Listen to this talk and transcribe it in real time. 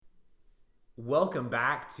Welcome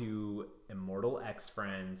back to Immortal X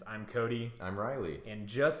Friends. I'm Cody. I'm Riley. And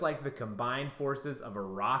just like the combined forces of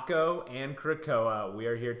Rocco and Krakoa, we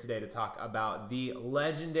are here today to talk about the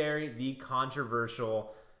legendary, the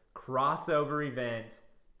controversial crossover event,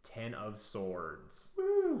 10 of Swords.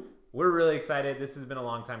 Woo! We're really excited. This has been a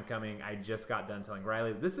long time coming. I just got done telling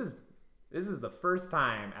Riley this is the first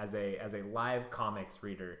time as a live comics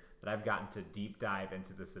reader that I've gotten to deep dive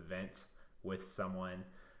into this event with someone.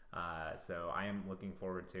 So I am looking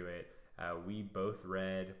forward to it. We've both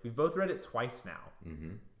read it twice now. Mm-hmm.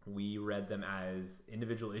 We read them as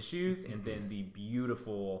individual issues and then the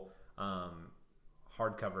beautiful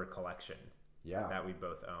hardcover collection that we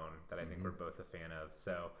both own that I think we're both a fan of.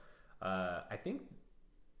 So I think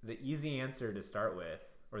the easy answer to start with,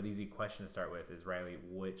 or the easy question to start with, is Riley,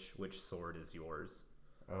 which sword is yours?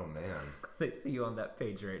 Oh man, I see you on that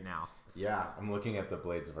page right now. Yeah, I'm looking at the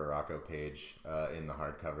Blades of Rocco page in the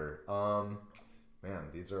hardcover. Man,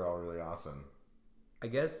 these are all really awesome. I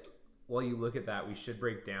guess while you look at that, we should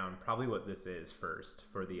break down probably what this is first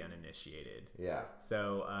for the uninitiated. Yeah.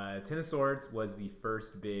 So, Ten of Swords was the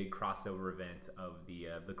first big crossover event of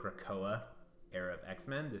the Krakoa era of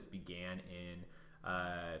X-Men. This began in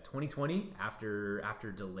 2020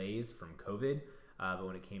 after delays from COVID. But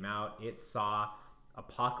when it came out, it saw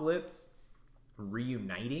Apocalypse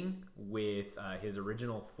reuniting with his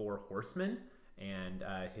original four horsemen and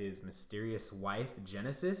his mysterious wife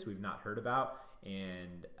Genesis, we've not heard about,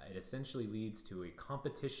 and it essentially leads to a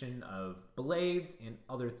competition of blades and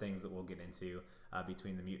other things that we'll get into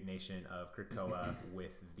between the mutant nation of Krakoa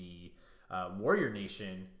with the warrior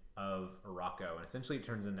nation of Rocco, and essentially it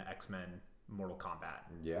turns into X-Men Mortal Kombat.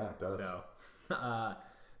 Yeah, it does.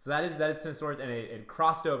 So that is Ten of Swords, and it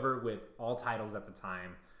crossed over with all titles at the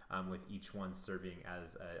time, with each one serving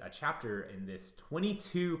as a chapter in this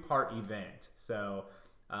 22-part event. So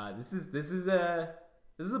this is a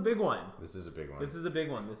big one. This is a big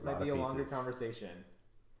one. This might be a longer conversation.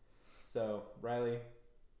 So Riley,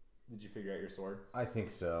 did you figure out your sword? I think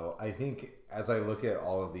so. I think as I look at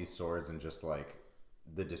all of these swords and just like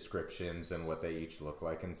the descriptions and what they each look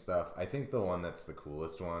like and stuff, I think the one that's the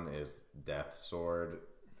coolest one is Death's sword.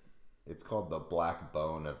 It's called the Black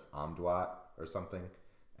Bone of Amduat or something.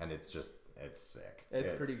 And it's sick.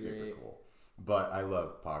 It's pretty super great. Cool. But I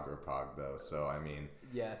love Pog or Pog though, so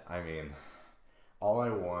yes. All I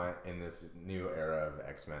want in this new era of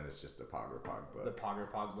X-Men is just a Pog or Pog book. The Pog or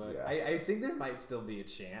Pog book. Yeah. I think there might still be a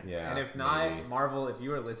chance. Yeah, and if not, maybe. Marvel, if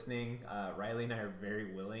you are listening, Riley and I are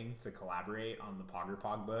very willing to collaborate on the Pog or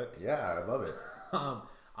Pog book. Yeah, I love it.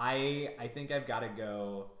 I think I've got to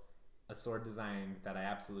go a sword design that I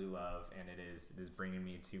absolutely love, and it is bringing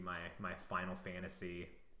me to my Final Fantasy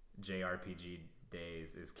JRPG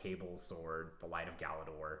days, is Cable's sword, the Light of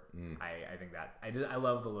Galador. I think that I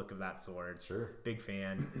love the look of that sword. Sure. Big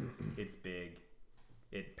fan. It's big.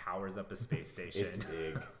 It powers up a space station. It's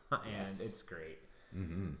big. And Yes. it's great.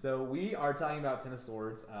 Mm-hmm. So we are talking about Ten of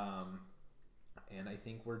Swords, and I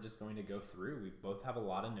think we're just going to go through. We both have a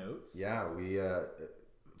lot of notes. Yeah, we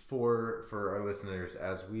for our listeners,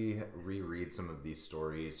 as we reread some of these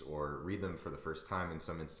stories or read them for the first time in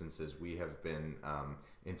some instances, we have been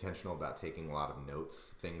intentional about taking a lot of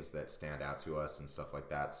notes, things that stand out to us and stuff like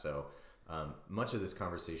that. So much of this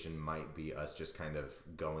conversation might be us just kind of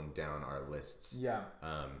going down our lists. Yeah.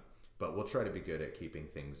 But we'll try to be good at keeping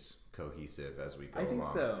things cohesive as we go along. I think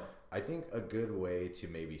so. I think a good way to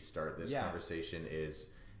maybe start this conversation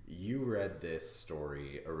is you read this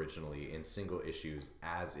story originally in single issues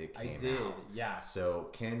as it came out. I did, yeah. So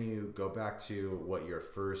can you go back to what your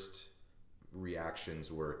first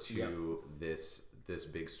reactions were to this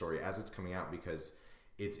big story as it's coming out? Because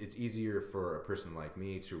it's easier for a person like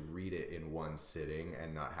me to read it in one sitting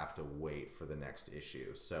and not have to wait for the next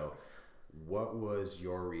issue. So what was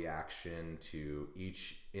your reaction to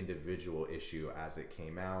each individual issue as it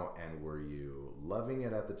came out, and were you loving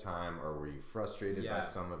it at the time, or were you frustrated by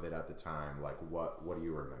some of it at the time? Like, what do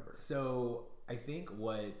you remember? So I think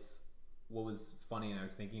what was funny, and I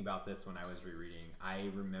was thinking about this when I was rereading, I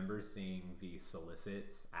remember seeing the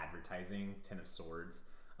solicits advertising Ten of Swords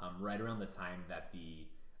right around the time that the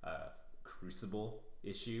Crucible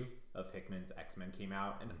issue of Hickman's X-Men came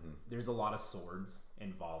out, and there's a lot of swords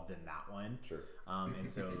involved in that one. Sure. And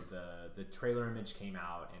so the trailer image came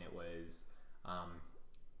out, and it was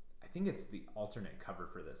I think it's the alternate cover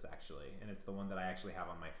for this actually, and it's the one that I actually have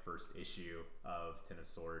on my first issue of Ten of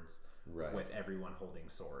Swords, right, with everyone holding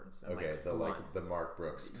swords. And okay, the Mark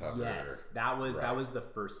Brooks cover. Yes, that was the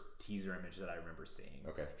first teaser image that I remember seeing.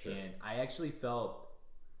 Okay, sure. And I actually felt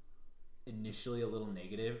initially a little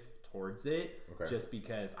negative towards it, just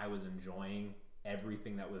because I was enjoying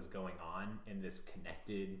everything that was going on in this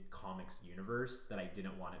connected comics universe that I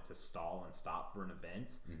didn't want it to stall and stop for an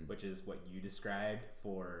event, which is what you described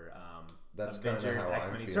for That's Avengers, how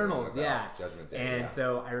X-Men I'm Eternals, Judgment Day, and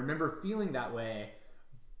so I remember feeling that way,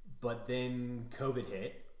 but then COVID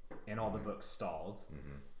hit and all the books stalled,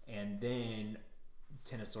 and then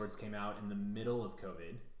Ten of Swords came out in the middle of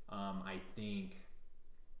COVID.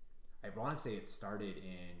 I want to say it started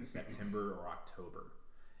in September or October,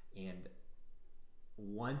 and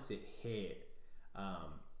once it hit,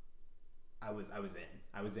 I was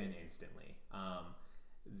in instantly.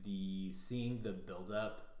 Seeing the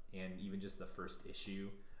buildup and even just the first issue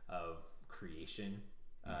of creation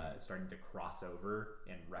starting to cross over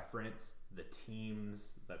and reference the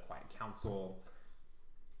teams, the Quiet Council,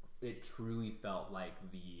 it truly felt like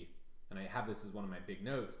and I have this as one of my big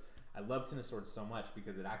notes. I love Ten of Swords so much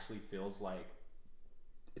because it actually feels like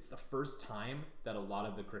it's the first time that a lot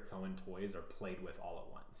of the Krakoan toys are played with all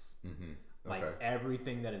at once. Like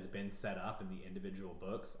everything that has been set up in the individual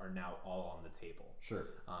books are now all on the table. Sure.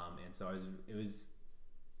 And so it was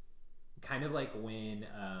kind of like when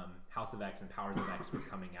House of X and Powers of X were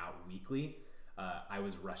coming out weekly. I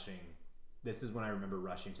was rushing. This is when I remember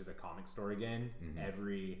rushing to the comic store again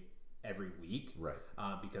every week, right?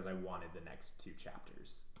 Because I wanted the next 2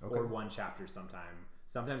 chapters or 1 chapter sometime.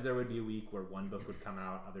 Sometimes there would be a week where 1 book would come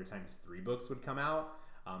out. Other times 3 books would come out.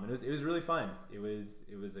 It was really fun. It was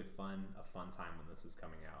a fun time when this was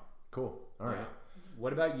coming out. Cool. All right.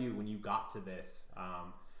 What about you when you got to this?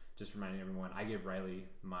 Just reminding everyone, I gave Riley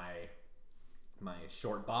my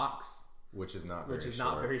short box, which is not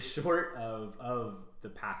very short of the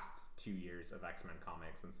past 2 years of X-Men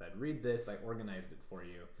comics, and said, read this. I organized it for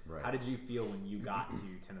you. Right. How did you feel when you got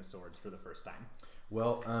to Ten of Swords for the first time?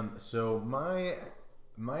 Well, so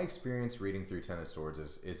my experience reading through Ten of Swords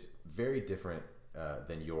is very different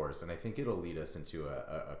than yours, and I think it'll lead us into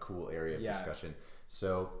a cool area of discussion.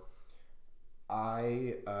 So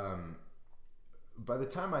I by the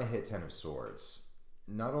time I hit Ten of Swords,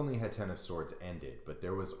 not only had Ten of Swords ended, but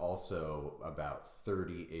there was also about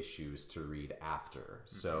 30 issues to read after.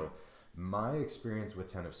 So my experience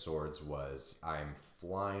with Ten of Swords was I'm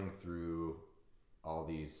flying through all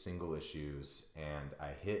these single issues, and I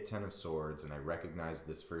hit Ten of Swords, and I recognized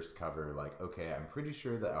this first cover, like, okay, I'm pretty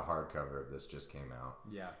sure that a hardcover of this just came out.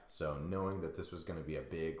 Yeah. So knowing that this was going to be a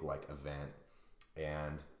big, like, event,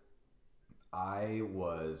 and I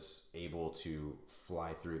was able to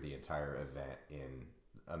fly through the entire event in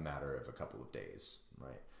a matter of a couple of days,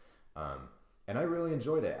 right? And I really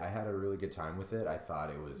enjoyed it. I had a really good time with it. I thought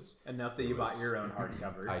it was... Enough that you bought your own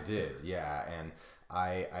hardcover. I did, yeah. And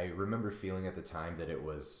I remember feeling at the time that it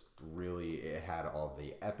was really... It had all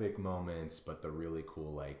the epic moments, but the really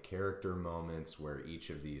cool, like, character moments where each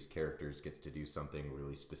of these characters gets to do something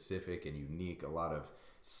really specific and unique. A lot of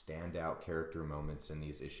standout character moments in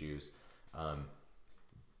these issues.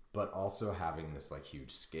 But also having this, like,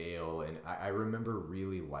 huge scale, and I remember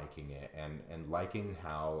really liking it and liking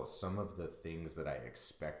how some of the things that I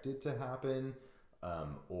expected to happen,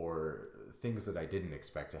 or things that I didn't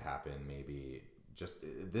expect to happen, maybe just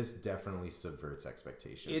this definitely subverts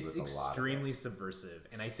expectations. It's with a lot extremely of it. Subversive,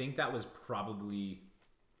 and I think that was probably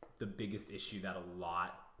the biggest issue that a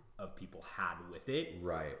lot of people had with it.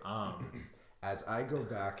 Right. As I go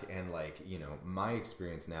back and, like, you know, my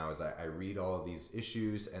experience now is I read all of these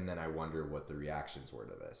issues and then I wonder what the reactions were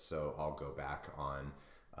to this. So I'll go back on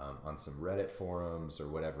some Reddit forums or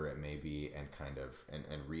whatever it may be and kind of and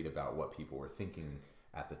read about what people were thinking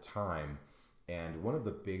at the time. And one of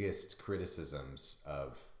the biggest criticisms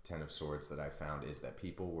of Ten of Swords that I found is that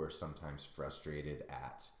people were sometimes frustrated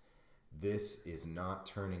at this is not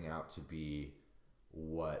turning out to be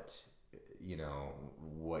what... you know,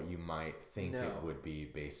 what you might think it would be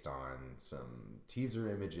based on some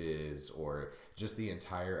teaser images or just the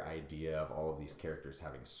entire idea of all of these characters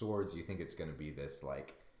having swords. You think it's going to be this,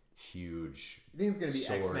 like, huge... You think it's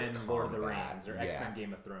going to be X-Men Lord of the Rings or X-Men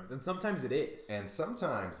Game of Thrones. And sometimes it is. And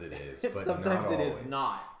sometimes it is, but sometimes not it always. is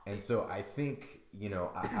not. And so I think, you know,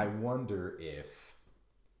 I wonder if...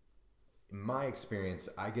 my experience,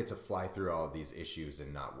 I get to fly through all of these issues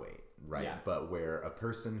and not wait. Right. Yeah. But where a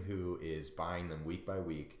person who is buying them week by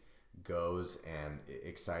week goes and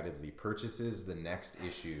excitedly purchases the next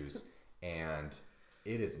issues, and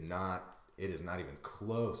it is not even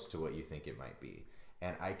close to what you think it might be.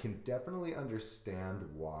 And I can definitely understand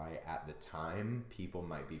why at the time people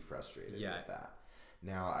might be frustrated with that.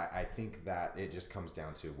 Now, I think that it just comes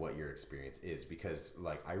down to what your experience is, because,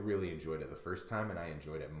 like, I really enjoyed it the first time and I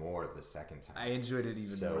enjoyed it more the second time. I enjoyed it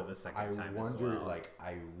even more the second time I wonder, as well. like,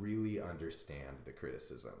 I really understand the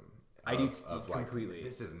criticism I do of completely. Like,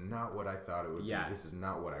 this is not what I thought it would be. This is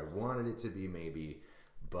not what I wanted it to be, maybe.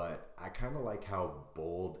 But I kind of like how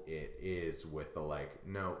bold it is with the like,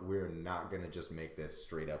 no, we're not going to just make this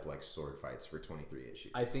straight up like sword fights for 23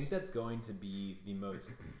 issues. I think that's going to be the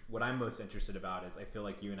most, what I'm most interested about is I feel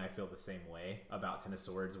like you and I feel the same way about Ten of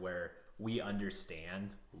Swords, where we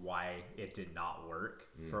understand why it did not work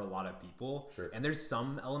for a lot of people. Sure. And there's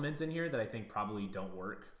some elements in here that I think probably don't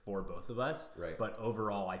work for both of us. Right. But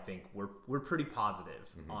overall, I think we're pretty positive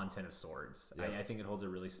on Ten of Swords. Yeah. I think it holds a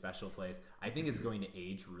really special place. I think it's going to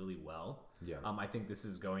age really well. Yeah. I think this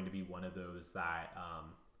is going to be one of those that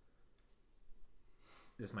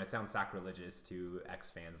this might sound sacrilegious to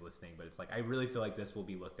X fans listening, but it's like I really feel like this will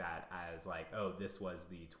be looked at as like, oh, this was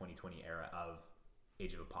the 2020 era of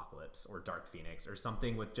Age of Apocalypse or Dark Phoenix or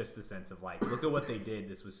something, with just the sense of like, look at what they did.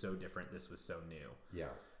 This was so different. This was so new. Yeah.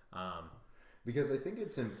 Because I think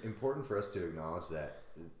it's important for us to acknowledge that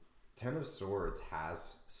Ten of Swords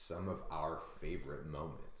has some of our favorite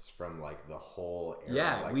moments from like the whole era.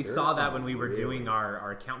 Yeah, like, we saw that when we were doing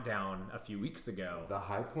our countdown a few weeks ago. The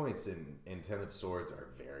high points in Ten of Swords are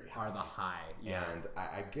very high. Are the high, yeah. And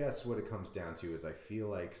I guess what it comes down to is I feel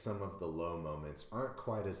like some of the low moments aren't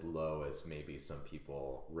quite as low as maybe some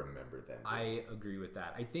people remember them. I agree with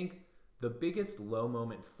that. I think the biggest low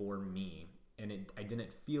moment for me, and I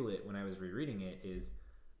didn't feel it when I was rereading it, is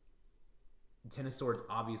Ten of Swords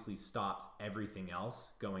obviously stops everything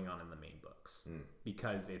else going on in the main books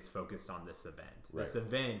because it's focused on this event. Right. This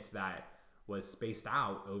event that was spaced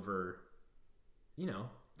out over,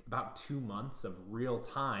 about 2 months of real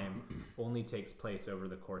time only takes place over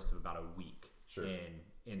the course of about a week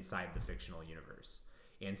inside the fictional universe.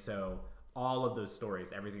 And so all of those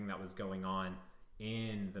stories, everything that was going on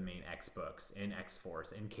in the main X books, in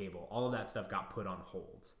X-Force, in Cable, all of that stuff got put on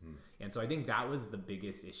hold. And so I think that was the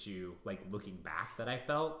biggest issue, like looking back, that I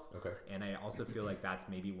felt. Okay. And I also feel like that's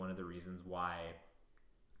maybe one of the reasons why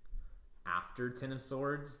after Ten of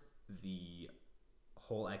Swords, the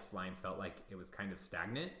whole X line felt like it was kind of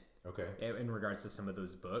stagnant. Okay. In regards to some of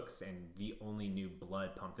those books, and the only new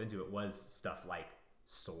blood pumped into it was stuff like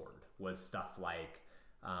Sword, was stuff like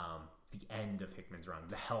the end of Hickman's run,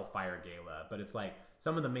 the Hellfire Gala. But it's like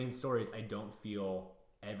some of the main stories I don't feel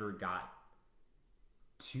ever got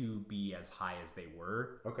to be as high as they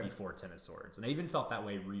were before Ten of Swords. And I even felt that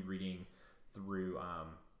way rereading through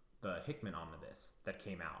the Hickman omnibus that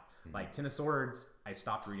came out. Like Ten of Swords, I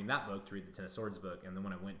stopped reading that book to read the Ten of Swords book, and then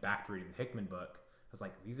when I went back to reading the Hickman book, I was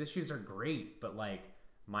like, these issues are great, but like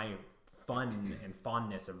my fun and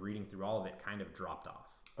fondness of reading through all of it kind of dropped off.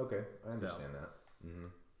 Okay, I understand that.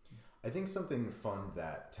 I think something fun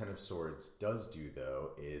that Ten of Swords does do,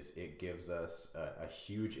 though, is it gives us a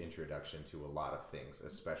huge introduction to a lot of things,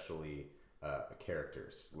 especially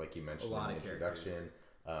characters. Like you mentioned in the introduction,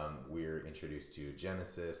 we're introduced to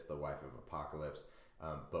Genesis, the wife of Apocalypse,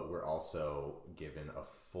 but we're also given a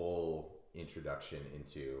full introduction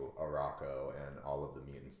into Araco and all of the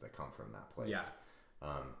mutants that come from that place.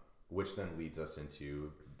 Yeah. Which then leads us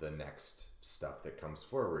into the next stuff that comes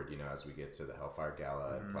forward, as we get to the Hellfire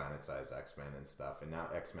Gala and Planet Size X-Men and stuff. And now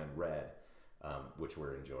X-Men Red, which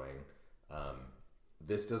we're enjoying.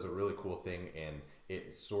 This does a really cool thing, and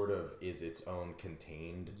it sort of is its own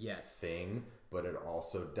contained thing, but it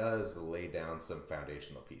also does lay down some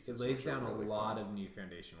foundational pieces. It lays down really a lot of new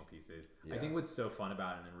foundational pieces. Yeah. I think what's so fun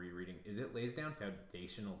about it in rereading is it lays down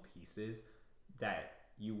foundational pieces that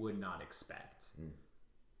you would not expect.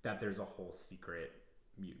 That there's a whole secret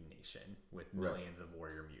mutant nation with millions of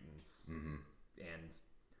warrior mutants. And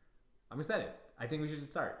I'm excited. I think we should just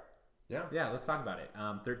start. Yeah, let's talk about it.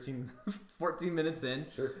 14 minutes in.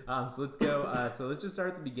 Sure. So let's go. So let's just start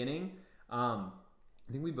at the beginning. I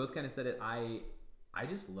think we both kind of said it. I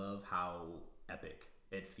just love how epic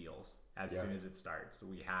it feels as soon as it starts.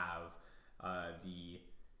 We have the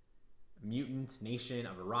mutant nation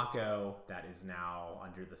of Araco that is now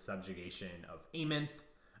under the subjugation of Amenth,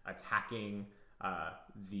 attacking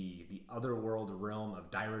the otherworld realm of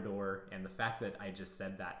Dyrador. And the fact that I just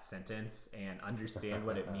said that sentence and understand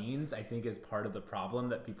what it means, I think is part of the problem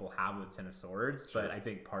that people have with Ten of Swords. Sure. But I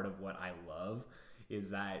think part of what I love is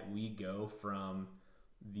that we go from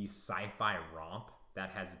the sci-fi romp that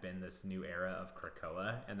has been this new era of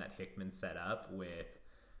Krakoa and that Hickman set up with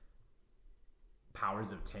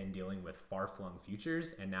Powers of 10 dealing with far-flung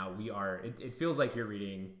futures, and now we are it feels like you're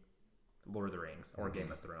reading Lord of the Rings or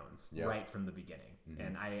Game of Thrones right from the beginning.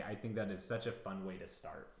 And I think that is such a fun way to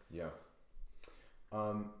start.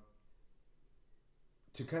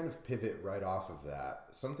 To kind of pivot right off of that,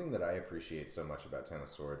 something that I appreciate so much about Ten of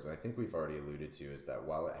Swords, and I think we've already alluded to, is that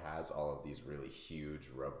while it has all of these really huge,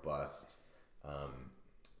 robust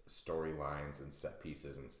storylines and set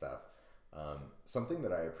pieces and stuff. Something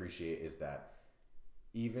that I appreciate is that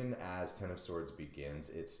even as Ten of Swords begins,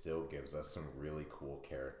 it still gives us some really cool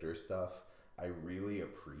character stuff. I really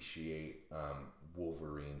appreciate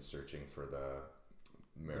Wolverine searching for the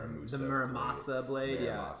Muramasa blade.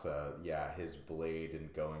 Yeah, his blade,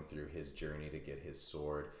 and going through his journey to get his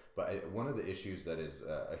sword. But one of the issues that is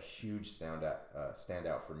a huge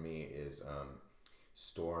standout for me is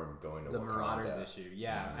Storm going to the Wakanda. Marauders issue.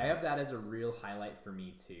 Yeah, I have that as a real highlight for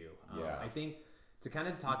me too. I think to kind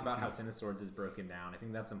of talk about how Ten of Swords is broken down, I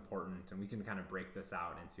think that's important, and we can kind of break this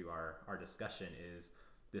out into our discussion. Is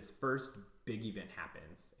this first big event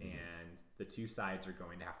happens, and the two sides are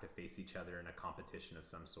going to have to face each other in a competition of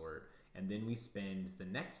some sort, and then we spend the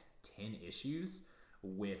next 10 issues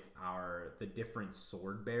with the different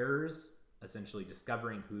sword bearers essentially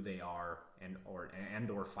discovering who they are and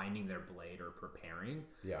or finding their blade or preparing.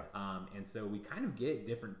 And so we kind of get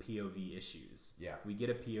different POV issues. We get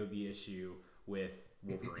a POV issue with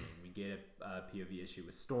Wolverine. We get a POV issue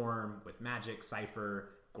with Storm, with Magic, Cypher,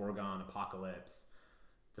 Gorgon, Apocalypse,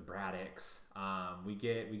 the Braddocks. We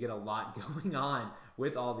get a lot going on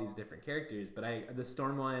with all these different characters, but the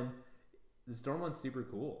Storm one's super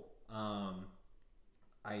cool.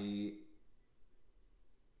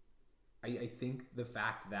 I think the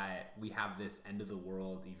fact that we have this end of the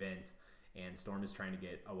world event and Storm is trying to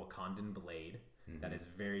get a Wakandan blade that is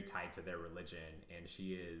very tied to their religion, and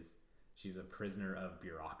she's a prisoner of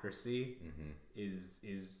bureaucracy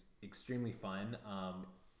is extremely fun.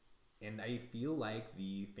 And I feel like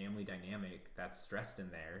the family dynamic that's stressed in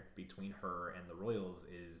there between her and the Royals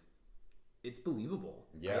it's believable.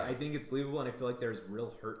 I think it's believable, and I feel like there's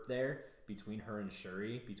real hurt there between her and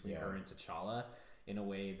Shuri, between her and T'Challa, in a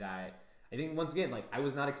way that I think, once again, like, I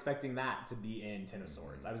was not expecting that to be in Ten of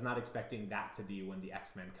Swords. I was not expecting that to be when the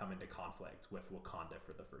X-Men come into conflict with Wakanda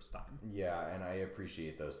for the first time. Yeah, and I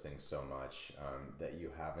appreciate those things so much, that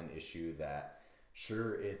you have an issue that,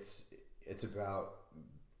 sure, it's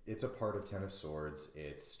a part of Ten of Swords.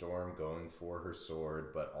 It's Storm going for her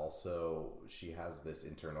sword, but also she has this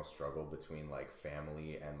internal struggle between, like,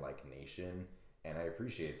 family and, like, nation. And I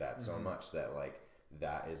appreciate that so much, that, like,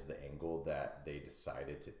 that is the angle that they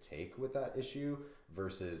decided to take with that issue,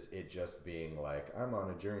 versus it just being like, I'm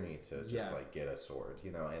on a journey to just like get a sword,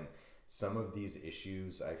 you know. And some of these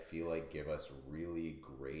issues, I feel like, give us really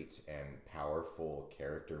great and powerful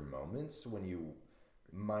character moments when you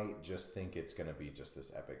might just think it's going to be just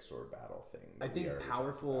this epic sword battle thing. I think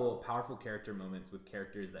powerful character moments with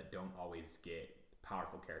characters that don't always get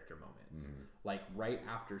powerful character moments. Like right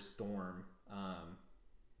after Storm,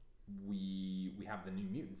 we have the New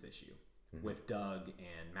Mutants issue with Doug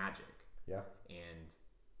and Magic. And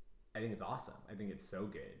I think it's awesome. I think it's so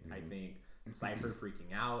good. I think Cypher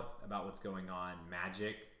freaking out about what's going on,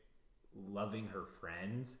 Magic loving her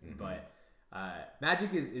friends, but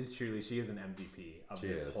Magic is truly, she is an MVP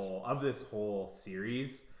of this whole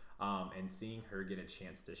series. And seeing her get a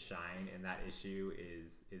chance to shine in that issue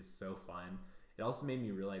is so fun. It also made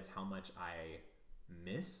me realize how much I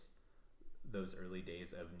miss those early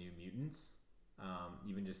days of New Mutants.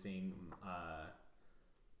 Even just seeing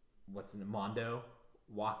Mondo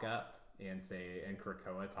walk up and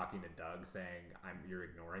Krakoa talking to Doug saying, you're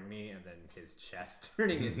ignoring me, and then his chest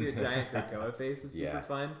turning into a giant Krakoa face is super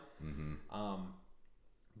fun.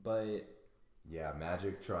 But yeah,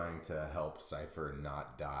 Magic trying to help Cypher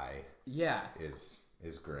not die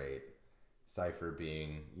is great. Cypher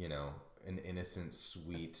being, you know, an innocent,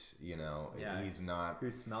 sweet, you know, he's not...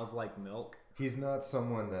 Who smells like milk. He's not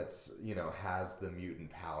someone that's, you know, has the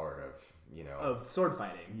mutant power of, you know... Of sword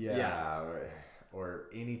fighting. Or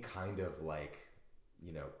any kind of, like,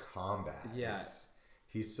 you know, combat. Yeah.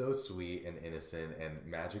 He's so sweet and innocent, and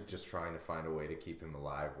Magic just trying to find a way to keep him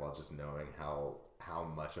alive while just knowing how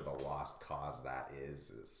much of a lost cause that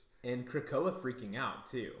is. And Krakoa freaking out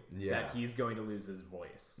too, that he's going to lose his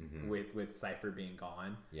voice with Cypher being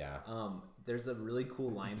gone. There's a really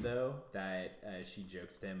cool line though that she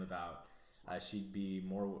jokes to him about. She'd be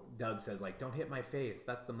more. Doug says, like, don't hit my face.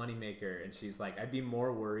 That's the moneymaker. And she's like, I'd be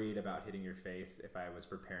more worried about hitting your face if I was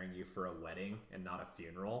preparing you for a wedding and not a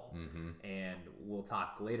funeral. And we'll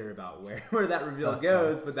talk later about where that reveal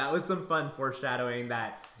goes. But that was some fun foreshadowing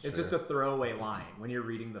that it's just a throwaway line when you're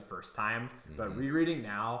reading the first time. But rereading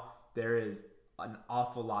now, there is an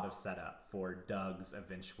awful lot of setup for Doug's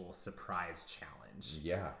eventual surprise challenge.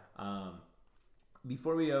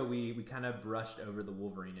 Before we go, we kind of brushed over the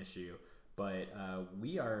Wolverine issue. But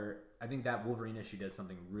I think that Wolverine issue does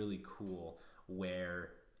something really cool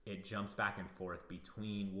where it jumps back and forth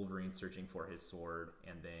between Wolverine searching for his sword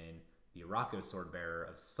and then the Araco sword bearer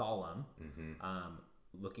of Solemn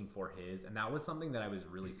looking for his, and that was something that I was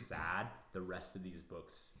really sad the rest of these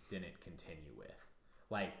books didn't continue with.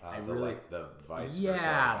 Like I really like the vice versa.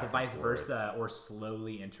 Yeah, the vice versa, or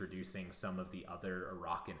slowly introducing some of the other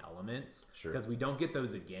Arakan elements. Sure. Because we don't get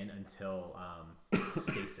those again until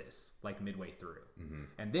Stasis, like midway through.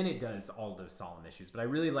 And then it does all those solemn issues. But I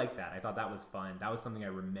really like that. I thought that was fun. That was something I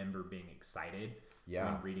remember being excited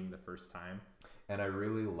when reading the first time. And I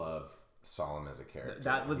really love Solemn as a character.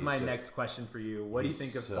 That was my next question for you. What do you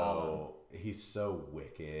think of Solemn? He's so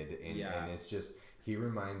wicked, and it's just... He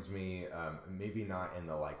reminds me, maybe not in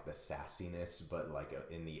the like the sassiness, but like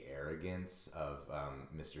in the arrogance of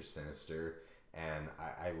Mr. Sinister. And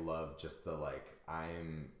I love just the like,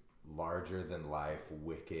 I'm larger than life,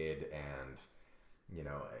 wicked, and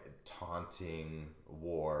taunting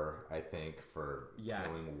War. I think for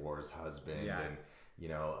killing War's husband, and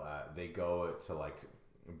they go to like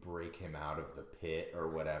break him out of the pit or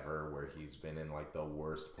whatever, where he's been in like the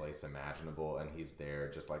worst place imaginable, and he's there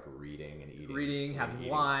just like reading and eating, has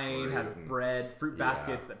wine, has bread, fruit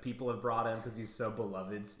baskets that people have brought him because he's so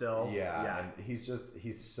beloved still. And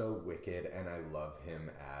he's so wicked, and I love him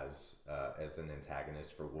as an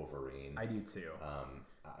antagonist for Wolverine. I do too.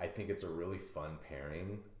 I think it's a really fun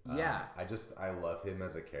pairing. I love him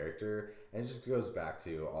as a character, and it just goes back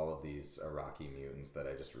to all of these Iraqi mutants that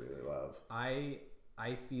I just really love.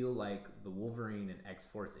 I feel like the Wolverine and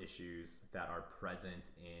X-Force issues that are present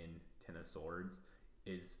in Ten of Swords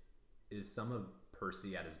is some of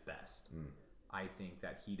Percy at his best. I think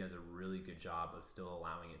that he does a really good job of still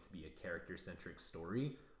allowing it to be a character-centric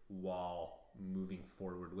story while moving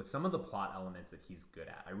forward with some of the plot elements that he's good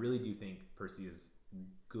at. I really do think Percy is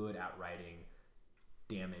good at writing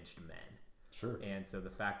damaged men. Sure. And so the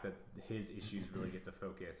fact that his issues really get to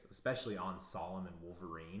focus, especially on Solemn and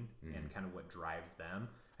Wolverine and kind of what drives them,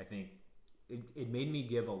 I think it made me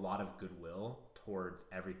give a lot of goodwill towards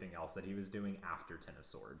everything else that he was doing after Ten of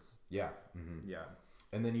Swords. Yeah. Yeah.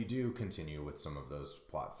 And then you do continue with some of those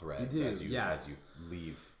plot threads as you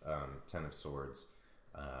leave Ten of Swords.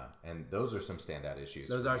 And those are some standout issues.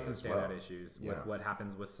 Those are some standout issues with what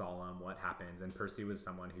happens with Solemn, what happens. And Percy was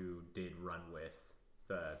someone who did run with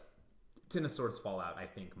the Ten of Swords fallout, I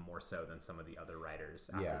think, more so than some of the other writers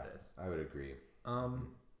after this. I would agree.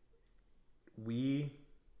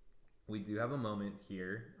 We do have a moment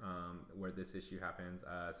here where this issue happens.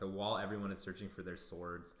 So while everyone is searching for their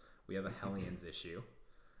swords, we have a Hellions issue.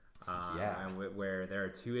 Where there are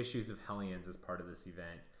 2 issues of Hellions as part of this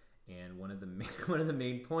event, and one of the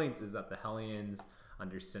main points is that the Hellions,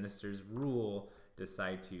 under Sinister's rule,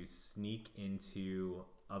 decide to sneak into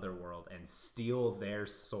Otherworld and steal their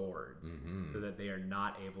swords so that they are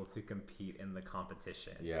not able to compete in the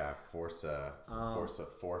competition. Yeah, force a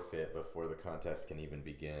forfeit before the contest can even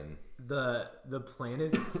begin. The plan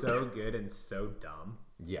is so good and so dumb.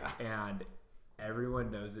 Yeah. And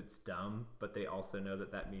everyone knows it's dumb, but they also know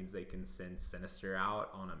that means they can send Sinister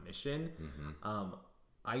out on a mission.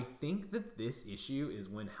 I think that this issue is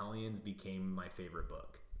when Hellions became my favorite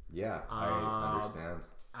book. Yeah, I understand.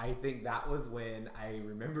 I think that was when I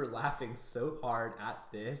remember laughing so hard at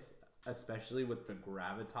this, especially with the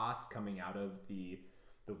gravitas coming out of the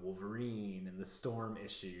Wolverine and the Storm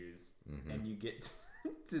issues. And you get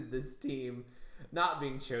to this team not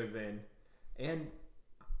being chosen. And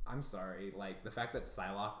I'm sorry, like the fact that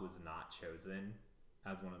Psylocke was not chosen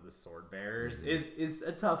as one of the sword bearers is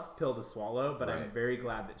a tough pill to swallow, but I'm very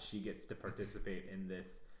glad that she gets to participate in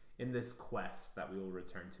this quest that we will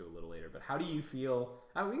return to a little later. But how do you feel?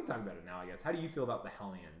 We can talk about it now, I guess. How do you feel about the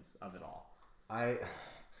Hellions of it all?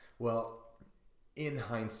 Well, in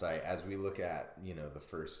hindsight, as we look at the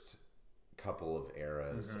first couple of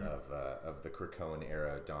eras of the Krakoan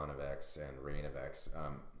era, Dawn of X and Reign of X,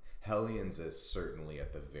 Hellions is certainly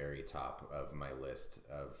at the very top of my list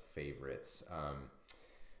of favorites.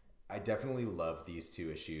 I definitely love these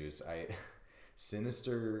 2 issues.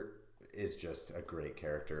 Sinister is just a great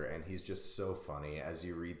character, and he's just so funny as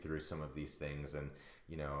you read through some of these things. And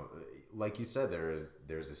like you said,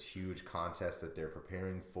 there's this huge contest that they're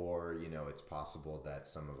preparing for. It's possible that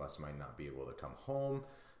some of us might not be able to come home.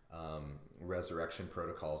 Resurrection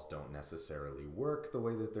protocols don't necessarily work the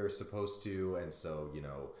way that they're supposed to, and so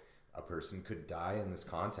a person could die in this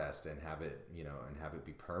contest and have it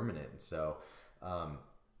be permanent. So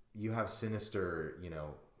you have Sinister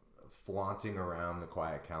flaunting around the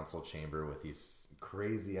Quiet Council chamber with these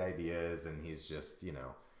crazy ideas, and he's just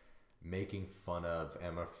making fun of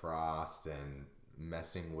Emma Frost and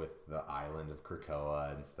messing with the island of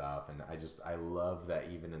Krakoa and stuff. And I love that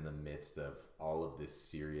even in the midst of all of this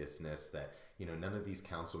seriousness that, none of these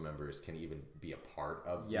council members can even be a part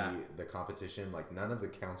of the competition. Like, none of the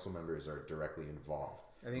council members are directly involved.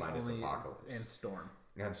 I think minus only Apocalypse.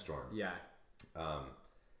 And Storm. Yeah.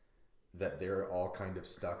 That they're all kind of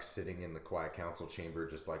stuck sitting in the quiet council chamber,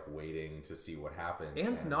 just like waiting to see what happens.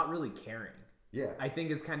 And not really caring. Yeah. I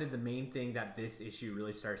think is kind of the main thing that this issue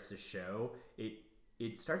really starts to show.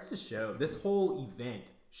 It starts to show, this whole event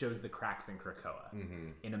shows the cracks in Krakoa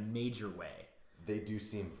in a major way. They do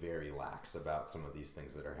seem very lax about some of these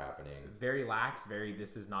things that are happening. Very lax,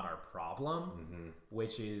 this is not our problem,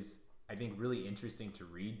 which is, I think, really interesting to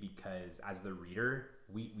read because as the reader,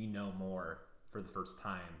 we know more for the first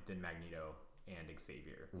time than Magneto and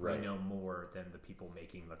Xavier. Right. We know more than the people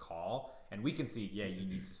making the call. And we can see, you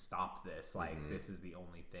need to stop this. Like, this is the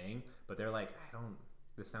only thing. But they're like,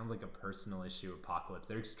 this sounds like a personal issue, Apocalypse.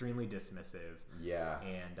 They're extremely dismissive. Yeah.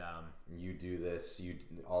 And you do this,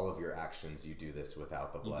 all of your actions, you do this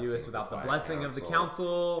without the blessing. You do this without the blessing of the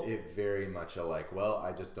council. It very much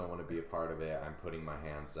I just don't want to be a part of it. I'm putting my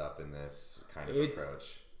hands up in this kind of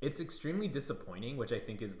approach. It's extremely disappointing, which I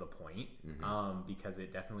think is the point, because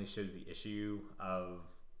it definitely shows the issue of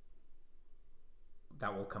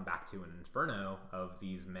that we'll come back to in Inferno of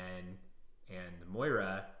these men and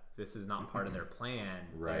Moira. This is not part of their plan.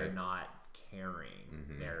 Right. They're not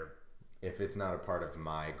caring. If it's not a part of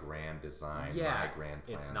my grand design, my grand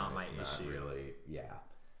plan, it's not my issue. Really,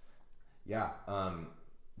 yeah.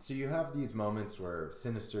 So you have these moments where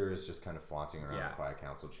Sinister is just kind of flaunting around the Quiet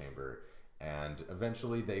Council chamber. And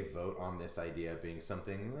eventually they vote on this idea being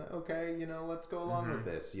something, okay, let's go along with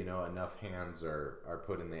this. Enough hands are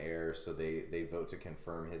put in the air, so they vote to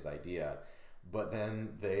confirm his idea. But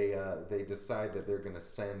then they decide that they're going to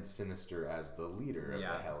send Sinister as the leader of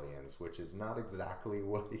the Hellions, which is not exactly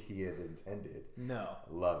what he had intended. No.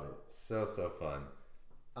 Love it. So fun.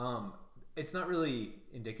 It's not really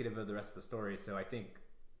indicative of the rest of the story, so I think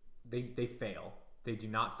they fail. They do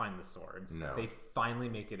not find the swords. No. They finally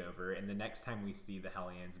make it over, and the next time we see the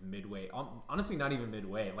Hellions midway, honestly not even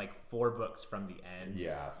midway, like 4 books from the end.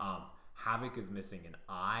 Yeah. Havoc is missing an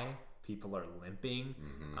eye. People are limping.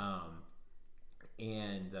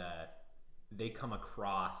 And they come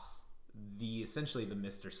across essentially the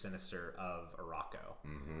Mr. Sinister of Arakko.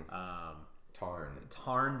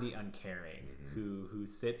 Tarn the Uncaring, who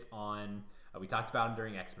sits on, we talked about him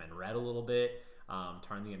during X-Men Red a little bit.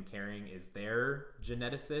 Tarn the Uncaring is their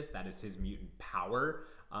geneticist. That is his mutant power.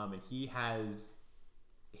 And he has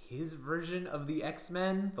his version of the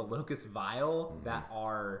X-Men, the Locust Vial, that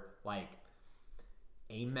are like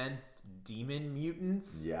Amenth demon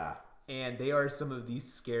mutants. Yeah. And they are some of the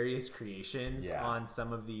scariest creations on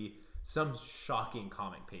some shocking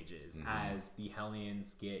comic pages as the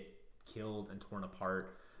Hellions get killed and torn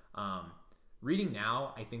apart. Reading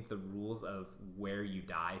now, I think the rules of where you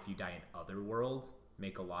die, if you die in Otherworld,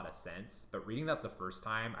 make a lot of sense. But reading that the first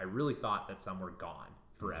time, I really thought that some were gone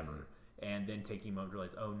forever. And then taking a moment to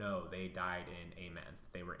realize, oh no, they died in Amenth.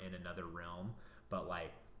 They were in another realm. But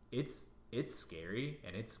like, it's scary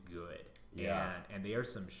and it's good. Yeah. And they are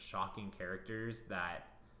some shocking characters that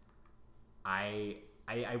I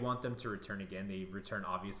want them to return again. They return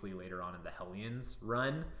obviously later on in the Hellions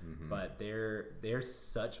run, but they're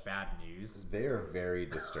such bad news. They are very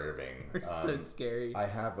disturbing. They're so scary. I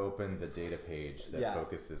have opened the data page that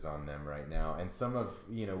focuses on them right now, and some of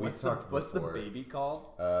we've talked before. What's the baby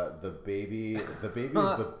called? The baby is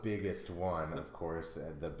the biggest one, of course.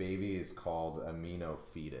 The baby is called Amino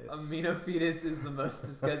Fetus. Amino Fetus is the most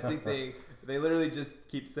disgusting thing. They literally just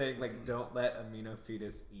keep saying like, "Don't let Amino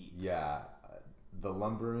Fetus eat." Yeah. The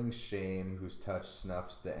lumbering shame whose touch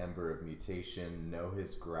snuffs the ember of mutation, know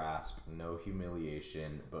his grasp, no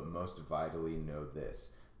humiliation, but most vitally know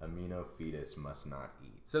this: Amino Fetus must not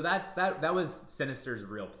eat. So that was Sinister's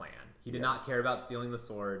real plan. He did not care about stealing the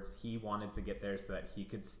swords. He wanted to get there so that he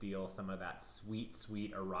could steal some of that sweet,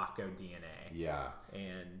 sweet Arakko DNA. Yeah.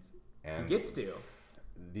 And he gets to.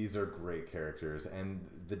 These are great characters, and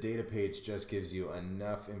the data page just gives you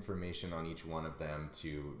enough information on each one of them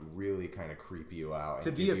to really kind of creep you out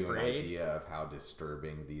and give you an idea of how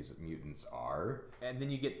disturbing these mutants are. And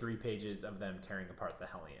then you get 3 pages of them tearing apart the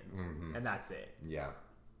Hellions, and that's it. Yeah.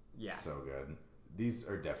 So good. These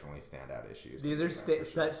are definitely standout issues. These are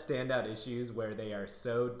such standout issues where they are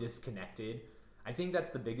so disconnected. I think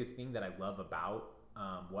that's the biggest thing that I love about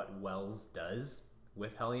what Wells does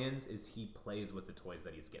with Hellions is he plays with the toys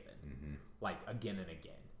that he's given, like again and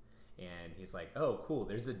again. And he's like, oh, cool,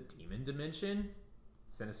 there's a demon dimension.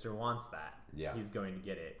 Sinister wants that. Yeah. He's going to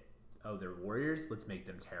get it. Oh, they're warriors? Let's make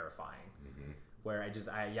them terrifying. where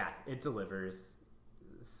it delivers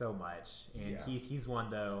so much, and Yeah. he's one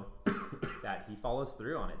though that he follows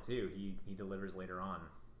through on it too. He delivers later on.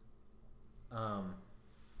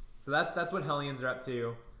 So that's what Hellions are up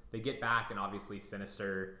to. They get back, and obviously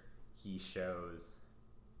Sinister, he shows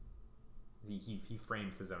he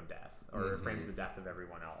frames his own death, or frames the death of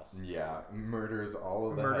everyone else. Yeah, murders all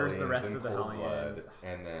of the Murders Hellions the rest in of the cold blood, Hellions.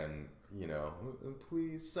 and then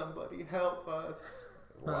please somebody help us.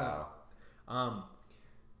 Wow.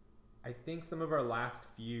 I think some of our last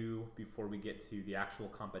few before we get to the actual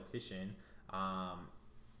competition.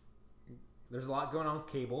 There's a lot going on with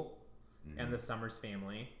Cable. And the Summers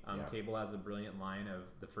family. Cable has a brilliant line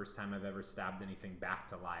of the first time I've ever stabbed anything back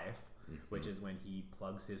to life, which is when he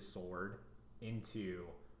plugs his sword into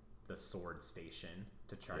the sword station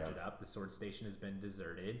to charge it up. The sword station has been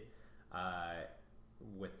deserted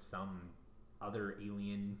with some other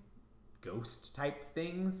alien ghost type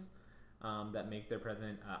things that make their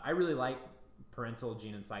present. I really like Parental,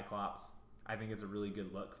 Jean, and Cyclops. I think it's a really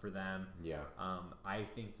good look for them. Yeah. I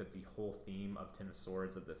think that the whole theme of Ten of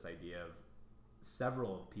Swords, of this idea of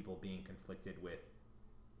several people being conflicted with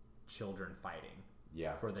children fighting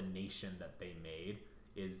for the nation that they made,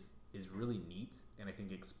 is really neat, and I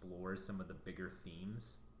think explores some of the bigger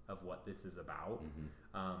themes of what this is about.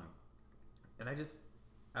 And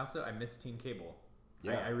I miss Team Cable.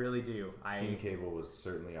 Yeah, I really do. Team Cable was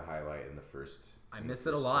certainly a highlight in the first. I miss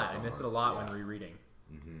it a lot. When rereading.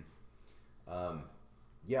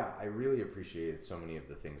 I really appreciated so many of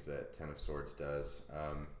the things that Ten of Swords does.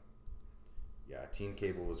 Team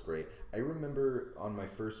Cable was great. I remember on my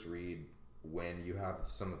first read when you have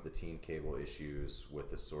some of the Team Cable issues with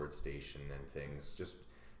the sword station and things, just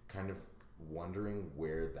kind of wondering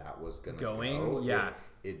where that was going to go.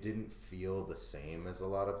 It didn't feel the same as a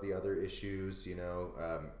lot of the other issues.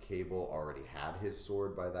 Cable already had his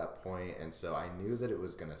sword by that point, and so I knew that it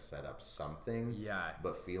was going to set up something.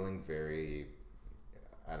 But feeling very,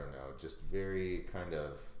 I don't know, just very kind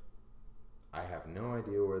of, I have no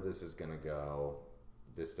idea where this is going to go.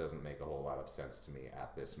 This doesn't make a whole lot of sense to me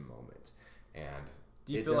at this moment. And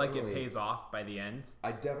do you feel like it pays off by the end?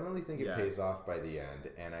 I definitely think it pays off by the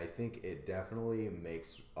end, and I think it definitely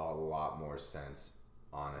makes a lot more sense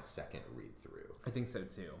on a second read through. I think so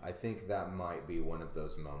too. I think that might be one of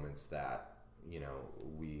those moments that,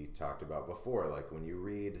 we talked about before, like when you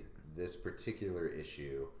read this particular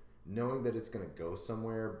issue, knowing that it's going to go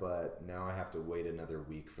somewhere, but now I have to wait another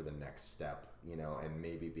week for the next step, and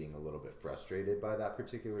maybe being a little bit frustrated by that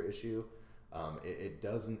particular issue. It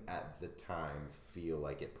doesn't at the time feel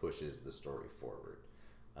like it pushes the story forward.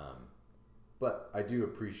 But I do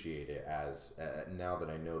appreciate it as now that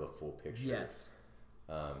I know the full picture. Yes.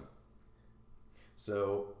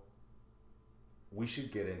 So we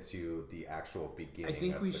should get into the actual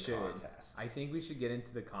beginning contest. I think we should get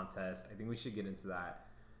into the contest. I think we should get into that.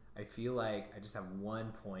 I feel like I just have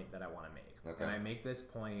one point that I want to make. Okay. And I make this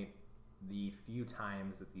point the few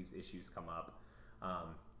times that these issues come up.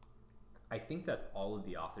 I think that all of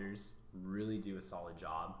the authors really do a solid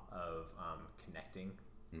job of connecting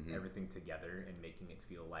everything together and making it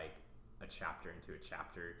feel like a chapter into a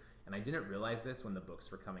chapter. And I didn't realize this when the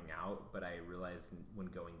books were coming out, but I realized when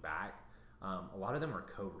going back, a lot of them are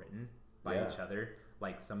co-written by each other.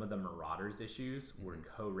 Like some of the Marauders issues were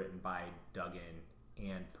co-written by Duggan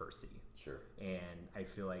and Percy. Sure. And I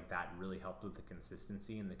feel like that really helped with the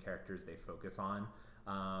consistency and the characters they focus on.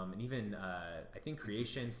 And even I think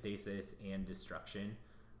Creation, Stasis, and Destruction,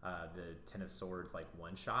 the Ten of Swords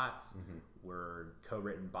one-shots were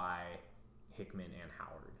co-written by Hickman and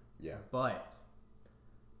Howard. Yeah. But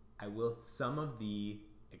some of the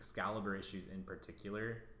Excalibur issues in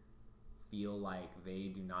particular feel like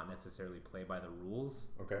they do not necessarily play by the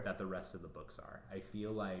rules that the rest of the books are. I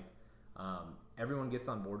feel like everyone gets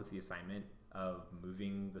on board with the assignment of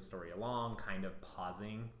moving the story along, kind of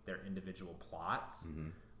pausing their individual plots,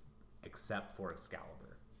 except for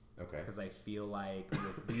Excalibur. Okay. Because I feel like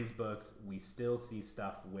with these books, we still see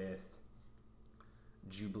stuff with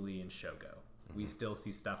Jubilee and Shogo. We still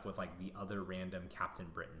see stuff with the other random Captain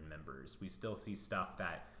Britain members. We still see stuff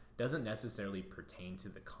that doesn't necessarily pertain to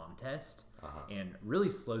the contest and really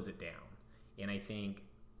slows it down. And I think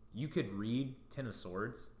you could read Ten of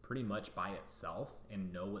Swords pretty much by itself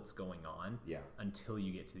and know what's going on until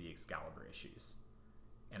you get to the Excalibur issues.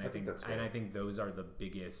 And I think that's fair. And I think those are the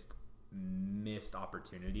biggest missed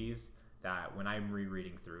opportunities that when I'm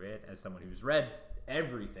rereading through it as someone who's read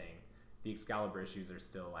everything, the Excalibur issues are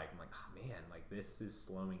still I'm like, oh man, this is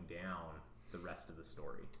slowing down the rest of the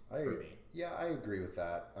story for me. Yeah, I agree with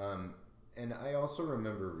that. And I also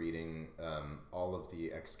remember reading all of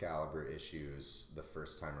the Excalibur issues the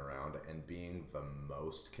first time around and being the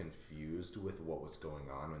most confused with what was going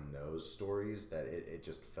on in those stories, that it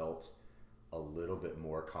just felt a little bit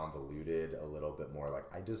more convoluted, a little bit more like,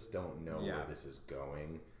 I just don't know where this is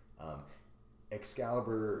going.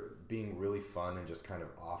 Excalibur being really fun and just kind of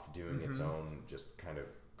off doing its own just kind of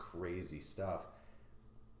crazy stuff,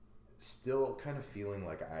 still kind of feeling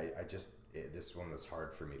like this one was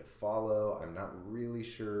hard for me to follow. I'm not really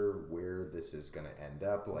sure where this is going to end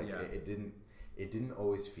up. Like it didn't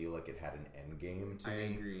always feel like it had an end game to me. I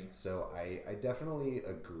agree. So I definitely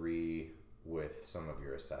agree with some of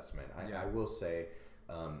your assessment. I will say,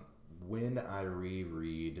 when I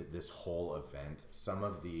reread this whole event, some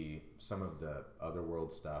of the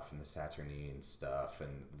Otherworld stuff and the Saturnine stuff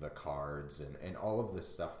and the cards and all of this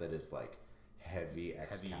stuff that is like heavy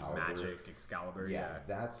Excalibur, magic Excalibur,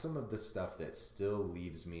 that's some of the stuff that still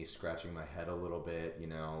leaves me scratching my head a little bit. You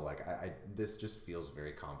know, like I this just feels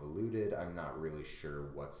very convoluted. I'm not really sure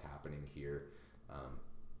what's happening here,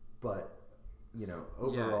 but you know,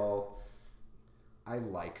 overall. I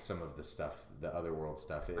like some of the stuff, the Otherworld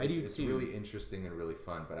stuff. It's really interesting and really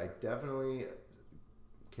fun, but I definitely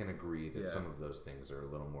can agree that some of those things are a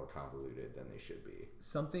little more convoluted than they should be.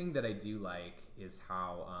 Something that I do like is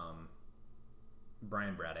how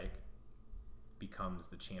Brian Braddock becomes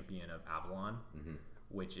the champion of Avalon,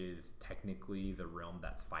 which is technically the realm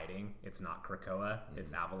that's fighting. It's not Krakoa,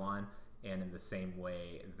 it's Avalon. And in the same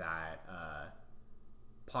way that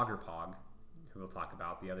Poggerpog, who we'll talk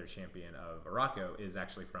about, the other champion of Araco, is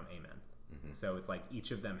actually from Amenth. So it's like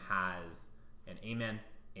each of them has an Amenth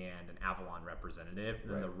and an Avalon representative,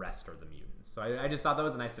 and then the rest are the mutants. So I just thought that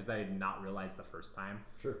was nice that I did not realize the first time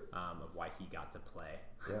of why he got to play.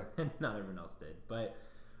 And not everyone else did. But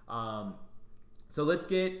so let's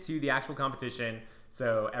get to the actual competition.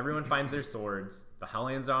 So everyone finds their swords. The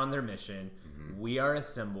Hellions are on their mission. We are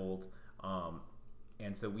assembled.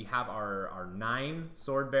 And so we have our 9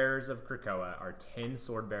 sword bearers of Krakoa, our 10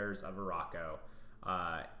 sword bearers of Araco,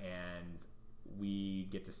 and we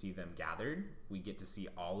get to see them gathered. We get to see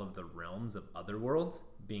all of the realms of Otherworld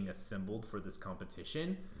being assembled for this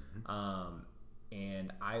competition.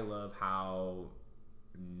 And I love how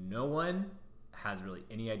no one has really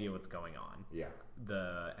any idea what's going on.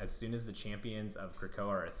 As soon as the champions of Krakoa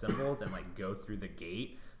are assembled and like go through the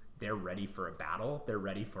gate, they're ready for a battle, they're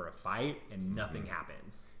ready for a fight, and nothing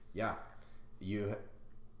happens. You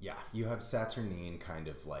have Saturnine kind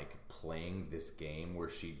of like playing this game where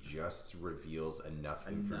she just reveals enough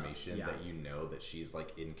information that you know that she's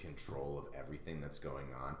like in control of everything that's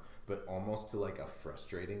going on, but almost to like a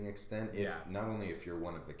frustrating extent. Not only if you're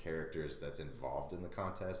one of the characters that's involved in the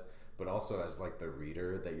contest, but also as like the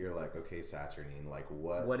reader, that you're like, okay, Saturnine, like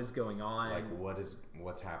what is going on? Like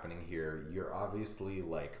what's happening here? You're obviously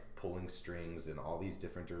like pulling strings in all these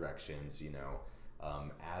different directions, you know,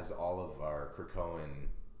 as all of our Krakoan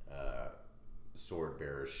sword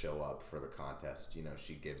bearers show up for the contest. You know,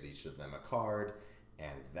 she gives each of them a card,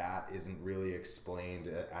 and that isn't really explained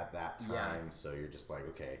at that time. So you're just like,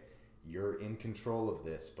 okay, you're in control of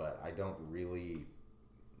this, but I don't really,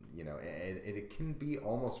 you know, it can be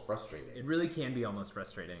almost frustrating. It really can be almost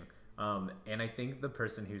frustrating. And I think the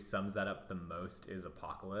person who sums that up the most is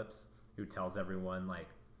Apocalypse, who tells everyone, like,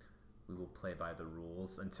 we will play by the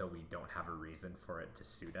rules until we don't have a reason for it to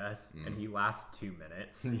suit us. And he lasts 2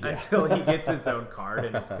 minutes until he gets his own card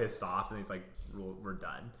and is pissed off, and he's like, we're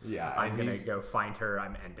done. I'm gonna go find her.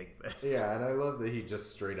 I'm ending this. And I love that he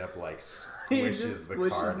just straight up like squishes the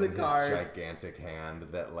card in his gigantic hand.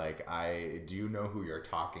 That like, do you know who you're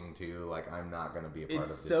talking to? Like, I'm not gonna be a part of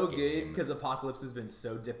this game. It's so good because Apocalypse has been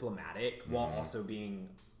so diplomatic while also being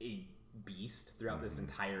a beast throughout this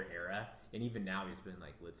entire era. And even now he's been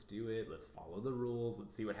like, let's do it, let's follow the rules,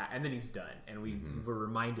 let's see what happens. And then he's done, and we were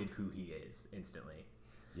reminded who he is instantly.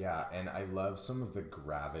 And I love some of the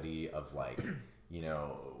gravity of like, you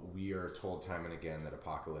know, we are told time and again that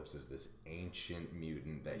Apocalypse is this ancient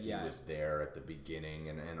mutant, that he was there at the beginning,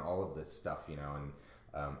 and all of this stuff, you know.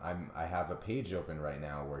 And I have a page open right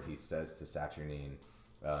now where he says to Saturnine,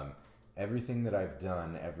 everything that I've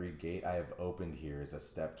done, every gate I have opened here is a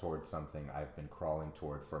step towards something I've been crawling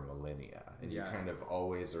toward for millennia. And you kind of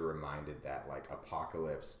always are reminded that like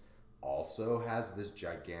Apocalypse also has this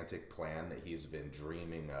gigantic plan that he's been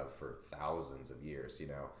dreaming of for thousands of years, you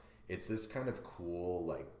know. It's this kind of cool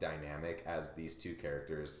like dynamic as these two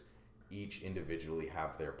characters each individually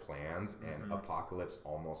have their plans, and Apocalypse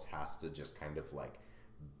almost has to just kind of like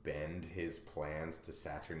bend his plans to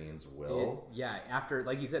Saturnine's will. After,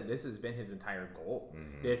 like you said, this has been his entire goal.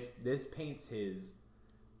 This paints his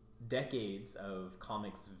decades of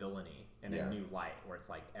comics villainy in Yeah. a new light, where it's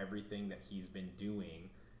like everything that he's been doing,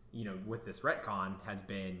 with this retcon has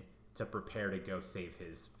been to prepare to go save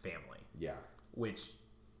his family. Yeah. Which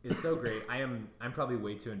is so great. I'm probably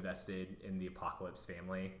way too invested in the Apocalypse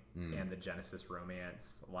family and the Genesis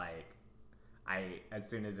romance. Like, as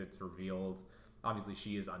soon as it's revealed, obviously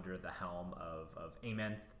she is under the helm of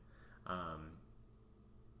Amenth.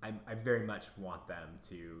 I very much want them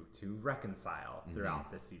to reconcile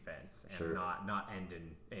throughout this event and not end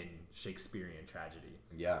in Shakespearean tragedy.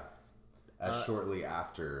 Yeah. Shortly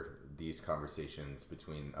after these conversations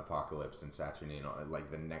between Apocalypse and Saturnine, like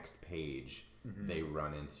the next page, they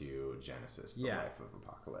run into Genesis, the wife of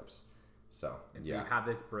Apocalypse. So, and so you have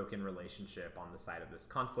this broken relationship on the side of this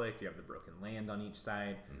conflict. You have the broken land on each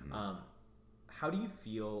side. How do you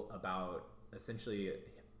feel about essentially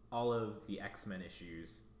all of the X-Men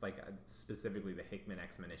issues, like specifically the Hickman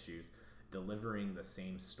X-Men issues, delivering the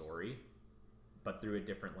same story, but through a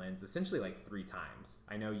different lens, essentially like 3 times?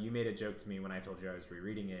 I know you made a joke to me when I told you I was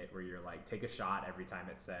rereading it, where you're like, take a shot every time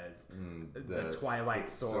it says the Twilight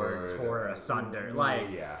Sword tore asunder.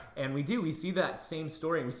 And we see that same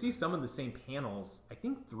story, and we see some of the same panels, I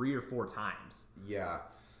think 3 or 4 times. Yeah.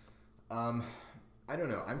 I don't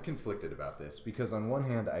know. I'm conflicted about this, because on one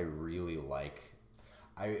hand, I really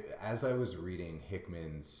as I was reading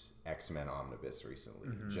Hickman's X-Men Omnibus recently,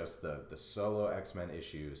 just the solo X-Men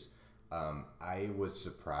issues, I was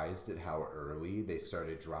surprised at how early they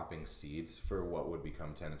started dropping seeds for what would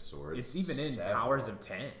become Ten of Swords. It's even in Powers of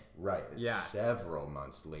 10. Right. Yeah. Several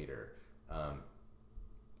months later.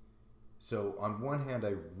 So on one hand,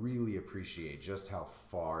 I really appreciate just how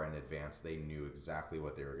far in advance they knew exactly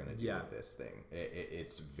what they were going to do with this thing.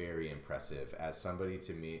 It's very impressive. As somebody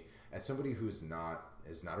who's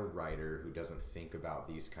is not a writer, who doesn't think about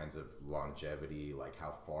these kinds of longevity, like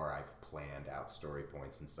how far I've planned out story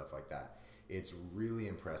points and stuff like that, it's really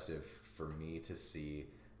impressive for me to see,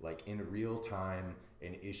 like, in real time,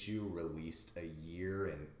 an issue released a year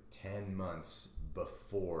and 10 months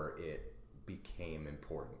before it became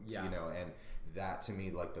important, and that, to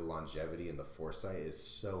me, like, the longevity and the foresight is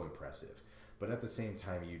so impressive. But at the same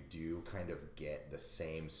time, you do kind of get the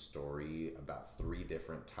same story about 3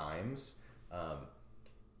 different times.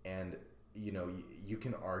 And, you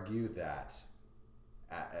can argue that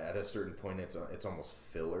at a certain point, it's almost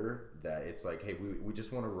filler, that it's like, hey, we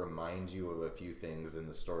just want to remind you of a few things in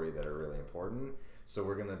the story that are really important, so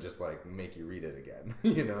we're going to just, like, make you read it again,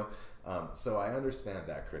 So I understand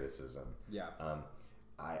that criticism. Yeah.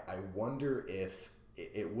 I wonder if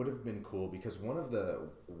it would have been cool, because one of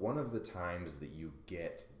the times that you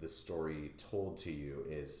get the story told to you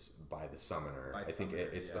is by the Summoner. I think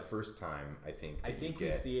it's the first time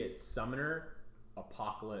we see it Summoner,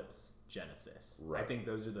 Apocalypse, Genesis. Right. I think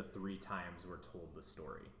those are the 3 times we're told the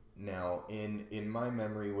story. Now, in my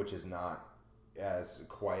memory, which is not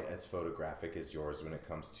quite as photographic as yours when it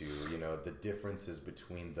comes to the differences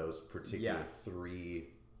between those particular 3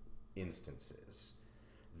 instances,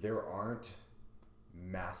 there aren't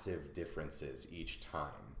massive differences each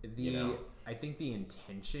time. I think the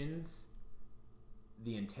intentions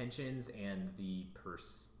and the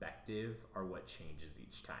perspective are what changes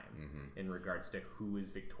each time in regards to who is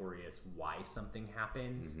victorious, why something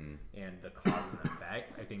happens, and the cause and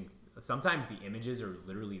effect. I think sometimes the images are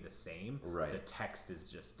literally the same. Right. The text is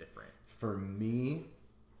just different. For me,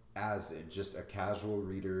 as just a casual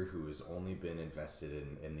reader who has only been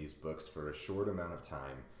invested in these books for a short amount of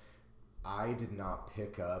time, I did not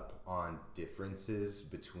pick up on differences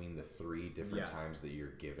between the 3 different times that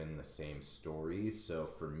you're given the same story. So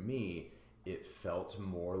for me, it felt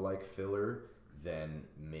more like filler than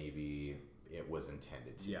maybe it was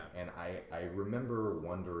intended to. Yeah. And I remember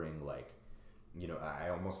wondering, like, I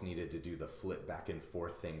almost needed to do the flip back and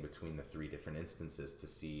forth thing between the 3 different instances to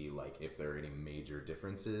see, like, if there are any major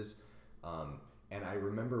differences. And I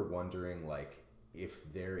remember wondering, like,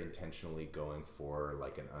 if they're intentionally going for,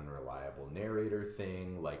 like, an unreliable narrator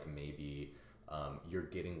thing, like maybe you're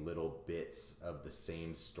getting little bits of the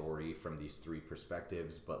same story from these 3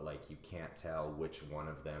 perspectives, but, like, you can't tell which one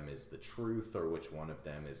of them is the truth or which one of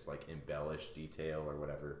them is, like, embellished detail or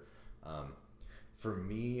whatever. For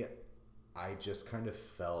me, I just kind of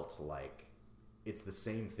felt like it's the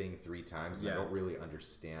same thing 3 times, and I don't really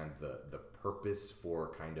understand the purpose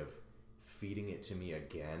for kind of feeding it to me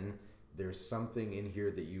again. There's something in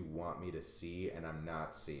here that you want me to see, and I'm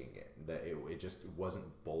not seeing it. That it just wasn't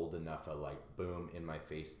bold enough, a, like, boom in my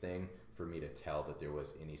face thing for me to tell that there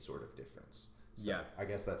was any sort of difference. So I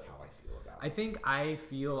guess that's how I feel about it. I think I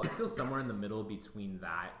feel somewhere in the middle between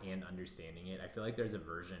that and understanding it. I feel like there's a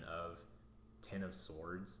version of Ten of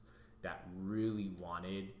Swords that really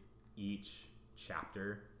wanted each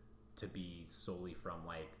chapter to be solely from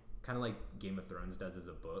like kind of like Game of Thrones does as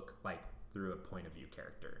a book, like through a point of view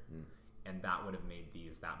character. And that would have made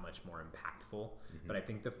these that much more impactful. But I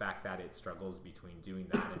think the fact that it struggles between doing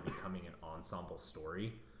that and becoming an ensemble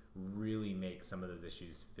story really makes some of those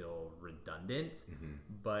issues feel redundant.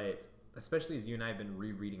 But especially as you and I have been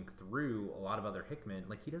rereading through a lot of other Hickman,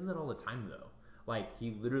 like he does that all the time though. Like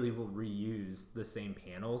he literally will reuse the same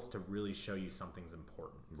panels to really show you something's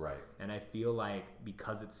important. Right. And I feel like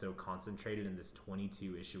because it's so concentrated in this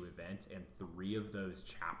 22 issue event and 3 of those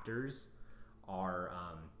chapters are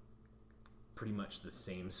pretty much the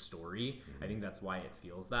same story, I think that's why it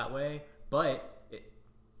feels that way. But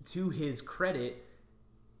to his credit,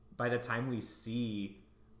 by the time we see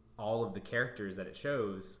all of the characters that it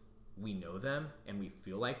shows, we know them and we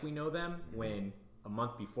feel like we know them when a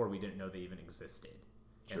month before we didn't know they even existed.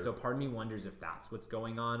 Sure. And so part of me wonders if that's what's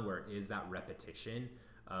going on, where it is that repetition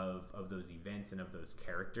of those events and of those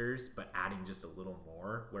characters, but adding just a little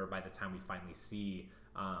more, where by the time we finally see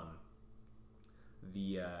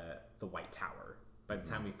the White Tower, by the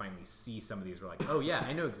time we finally see some of these, we're like, oh yeah,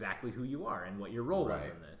 I know exactly who you are and what your role was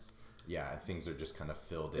in this. Yeah, things are just kind of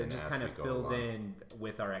filled They're in just as kind we of go filled along. in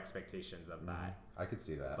with our expectations of that. I could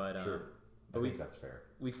see that. But sure. I think that's fair.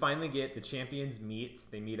 We finally get the champions meet.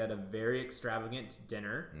 They meet at a very extravagant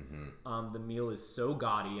dinner. The meal is so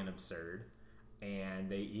gaudy and absurd, and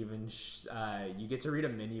they even you get to read a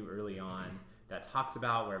menu early on that talks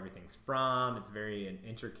about where everything's from. It's very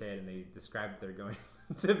intricate, and they describe that they're going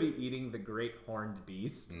to be eating the great horned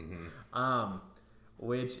beast,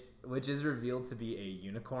 which is revealed to be a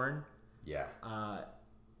unicorn. Yeah.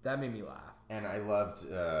 That made me laugh. And I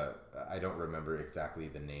loved, I don't remember exactly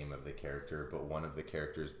the name of the character, but one of the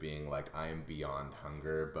characters being like, I am beyond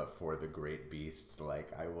hunger, but for the great beasts,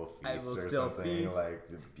 like, I will feast or something. Feast. Like,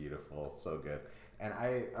 beautiful. So good. And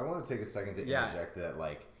I want to take a second to interject that,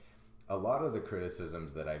 like, a lot of the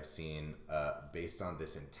criticisms that I've seen based on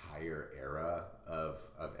this entire era of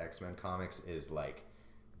X-Men comics is, like,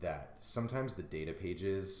 that sometimes the data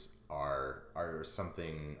pages are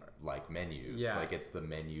something like menus. Yeah. Like it's the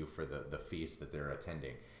menu for the feast that they're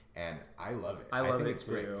attending. And I love it. I think it's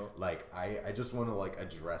too. Great. Like I just want to like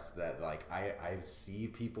address that. Like I see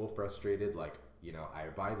people frustrated. Like, you know, I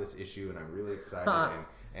buy this issue and I'm really excited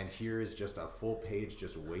and here is just a full page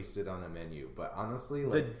just wasted on a menu. But honestly,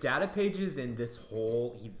 like the data pages in this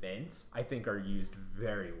whole event, I think are used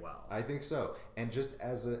very well. I think so. And just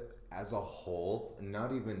as a whole,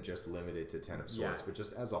 not even just limited to 10 of Swords, but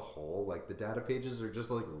just as a whole, like the data pages are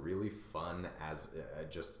just like really fun as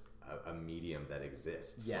just a medium that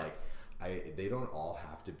exists. Yes. Like they don't all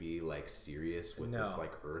have to be like serious with this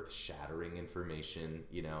like earth shattering information,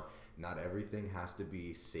 you know. Not everything has to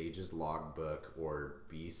be Sage's logbook or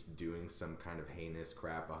Beast doing some kind of heinous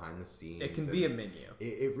crap behind the scenes. It can be a menu.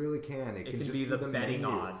 It really can. It can just be the betting menu.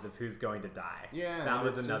 Odds of who's going to die. Yeah, that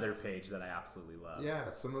was another page that I absolutely loved. Yeah,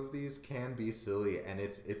 some of these can be silly, and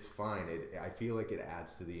it's fine. I feel like it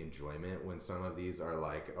adds to the enjoyment when some of these are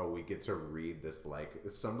like, oh, we get to read this. Like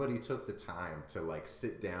somebody took the time to like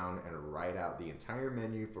sit down and write out the entire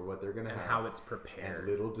menu for what they're gonna have, how it's prepared, and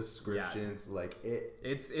little descriptions. Yeah. Like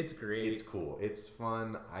it's great. It's cool. It's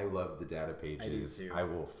fun. I love the data pages. I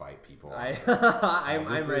will fight people on this. I'm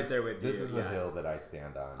right there with you. This is a hill that I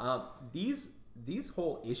stand on. These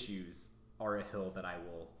whole issues are a hill that I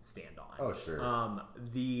will stand on. Oh, sure.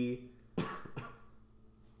 The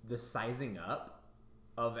sizing up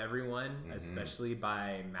of everyone, especially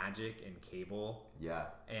by Magic and Cable,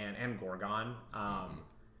 and Gorgon,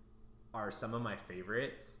 are some of my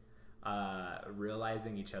favorites.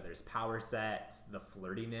 Realizing each other's power sets, the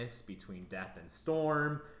flirtiness between Death and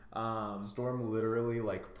Storm. Storm literally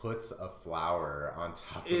like puts a flower on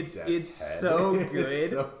top of Death's head. It's so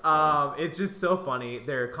good. It's just so funny.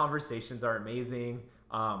 Their conversations are amazing.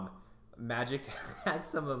 Magic has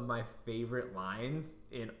some of my favorite lines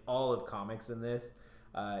in all of comics in this,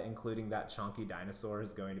 including that chunky dinosaur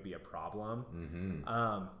is going to be a problem.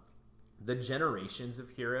 The generations of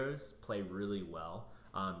heroes play really well.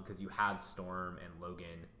 Because you have Storm and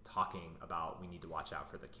Logan talking about we need to watch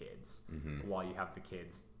out for the kids while you have the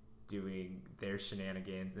kids doing their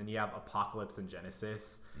shenanigans. Then you have Apocalypse and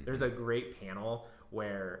Genesis. There's a great panel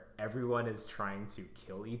where everyone is trying to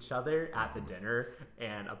kill each other at the dinner,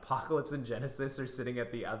 and Apocalypse and Genesis are sitting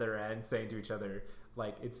at the other end saying to each other,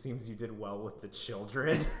 like, it seems you did well with the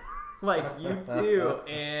children. Like, you too.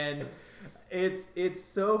 And it's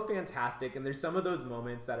so fantastic, and there's some of those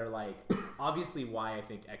moments that are like obviously why I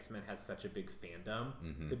think X-Men has such a big fandom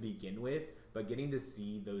to begin with, but getting to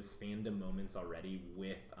see those fandom moments already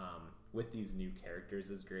with with these new characters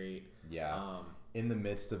is great. Yeah. In the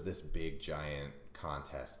midst of this big giant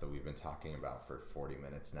contest that we've been talking about for 40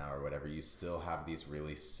 minutes now or whatever, you still have these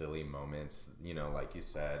really silly moments, you know, like you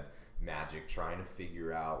said, Magic trying to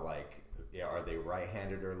figure out, like, are they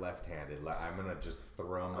right-handed or left-handed? Like, I'm gonna just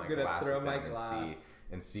throw my glass at them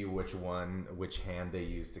and see which hand they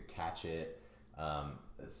use to catch it.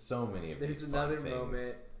 So many of these fun things. There's another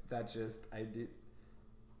moment that just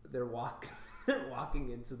they're walking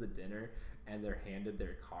into the dinner and they're handed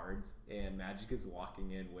their cards, and Magic is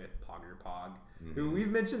walking in with Poggerpog, who we've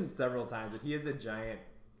mentioned several times that he is a giant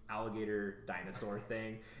alligator dinosaur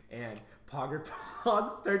thing, and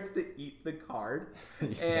Poggerpog starts to eat the card,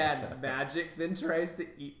 and Magic then tries to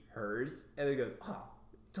eat hers, and then goes, "Oh,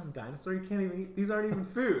 dumb dinosaur, you can't even eat, these aren't even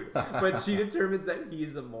food." But she determines that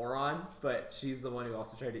he's a moron, but she's the one who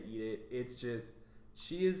also tried to eat it. It's just,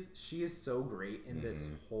 she is so great in this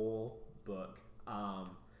whole book.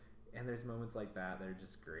 And there's moments like that that are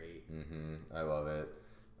just great. I love it.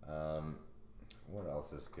 What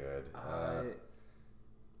else is good?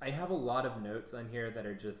 I have a lot of notes on here that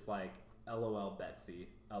are just like LOL Betsy,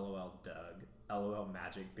 LOL Doug, LOL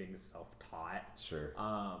Magic being self-taught. Sure.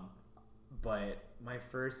 But my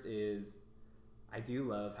first is, I do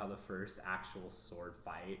love how the first actual sword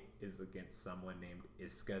fight is against someone named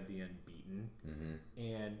Iska the Unbeaten.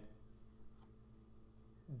 And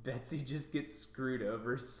Betsy just gets screwed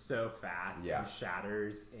over so fast and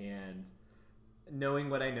shatters, and knowing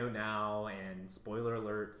what I know now, and spoiler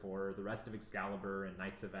alert for the rest of Excalibur and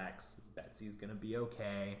Knights of X, Betsy's gonna be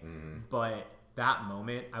okay. But that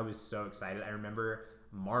moment, I was so excited. I remember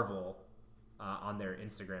Marvel on their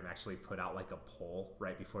Instagram actually put out like a poll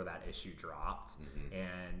right before that issue dropped,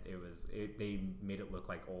 and they made it look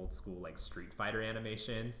like old school like Street Fighter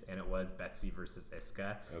animations, and it was Betsy versus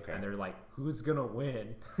Iska, and they're like, who's gonna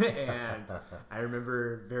win? And I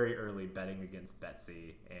remember very early betting against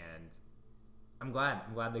Betsy, and I'm glad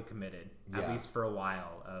they committed, at least for a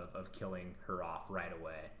while, of killing her off right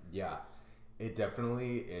away. Yeah. It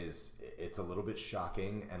definitely is. It's a little bit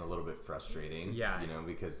shocking and a little bit frustrating, you know,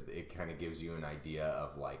 because it kind of gives you an idea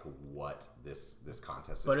of like what this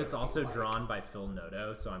contest is. But it's also drawn by Phil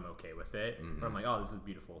Noto, so I'm okay with it. I'm like, oh, this is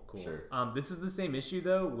beautiful, cool. Sure. This is the same issue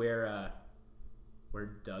though, where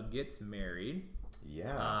Doug gets married.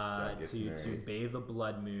 Yeah. Doug gets married to Bay the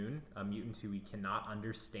Blood Moon, a mutant who we cannot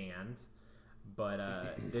understand. But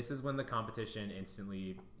this is when the competition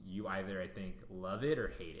instantly, you either, I think, love it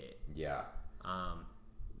or hate it. Yeah.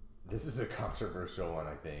 This is a controversial one,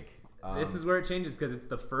 I think. This is where it changes, because it's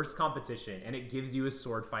the first competition, and it gives you a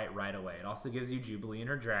sword fight right away. It also gives you Jubilee and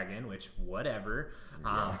her dragon, which whatever.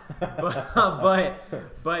 But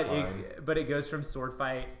it goes from sword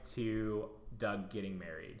fight to Doug getting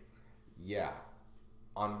married. Yeah.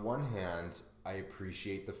 On one hand, I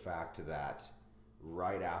appreciate the fact that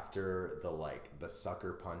right after the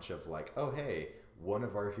sucker punch of like, oh hey, one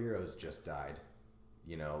of our heroes just died,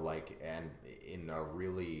 you know, like, and in a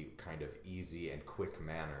really kind of easy and quick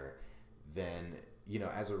manner, then, you know,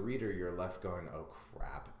 as a reader, you're left going, oh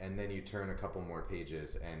crap, and then you turn a couple more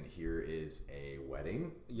pages and here is a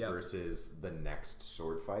wedding versus the next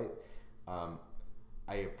sword fight.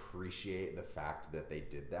 I appreciate the fact that they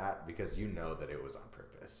did that, because you know that it was on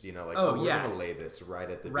purpose. You know, like, we're going to lay this right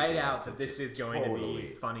at the beginning. Right out that this is going to be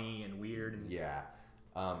funny and weird. Yeah.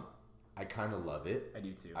 I kind of love it. I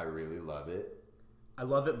do too. I really love it. I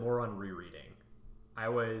love it more on rereading. I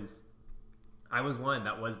was one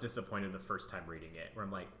that was disappointed the first time reading it, where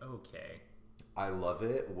I'm like, okay. I love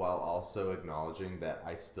it while also acknowledging that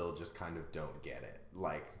I still just kind of don't get it.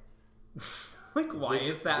 Like... like, why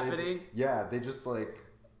is that happening? Yeah, they just like,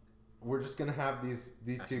 we're just gonna have these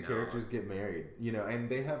two characters get married, you know, and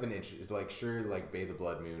they have an interest. Like, sure, like Bay the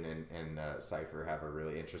Blood Moon and Cypher have a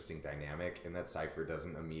really interesting dynamic, and that Cypher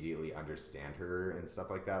doesn't immediately understand her and stuff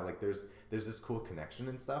like that. Like, there's this cool connection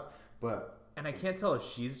and stuff, but and I can't tell if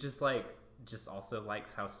she's just also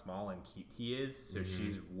likes how small and cute he is, so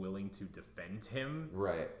she's willing to defend him,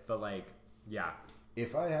 right? But like, yeah.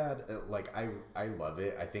 If I had, like, I love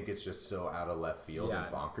it. I think it's just so out of left field and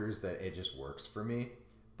bonkers that it just works for me.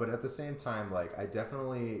 But at the same time, like, I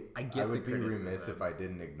would be remiss if I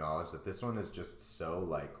didn't acknowledge that this one is just so,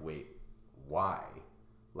 like, wait, why?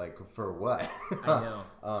 Like, for what? I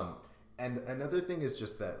know. And another thing is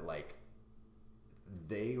just that, like,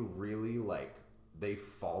 they really, like, they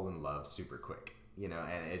fall in love super quick, you know?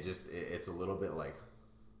 And it's a little bit like,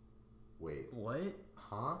 wait. What?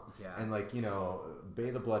 Huh? Yeah. And like, you know, Bay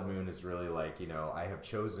the Blood Moon is really like, you know, I have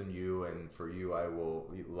chosen you, and for you I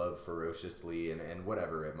will love ferociously, and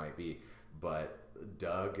whatever it might be. But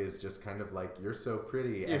Doug is just kind of like, you're so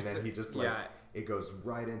pretty, and then he just like it goes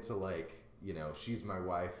right into like, you know, she's my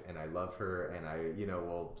wife and I love her and I, you know,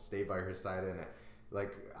 will stay by her side. And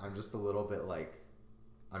like, I'm just a little bit like,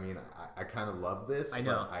 I mean, I kind of love this. I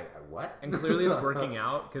know. But what? And clearly it's working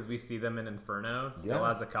out because we see them in Inferno still Yeah.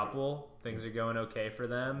 as a couple. Things are going okay for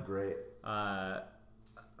them. Great.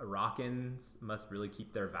 Iraqians must really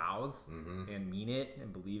keep their vows and mean it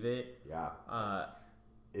and believe it. Yeah.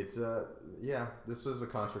 It's this was a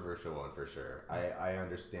controversial one for sure. I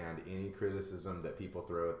understand any criticism that people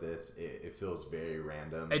throw at this. It feels very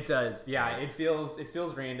random. It does. Yeah, it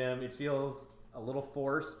feels random. It feels a little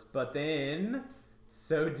forced, but then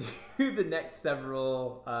so do the next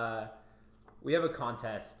several we have a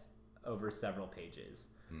contest over several pages.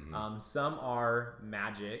 Some are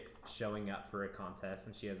Magic showing up for a contest,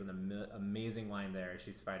 and she has an amazing line there.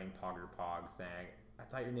 She's fighting Pogger Pog, saying, "I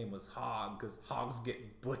thought your name was Hog because hogs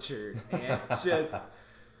get butchered." And just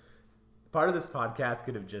part of this podcast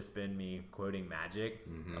could have just been me quoting Magic,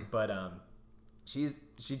 but she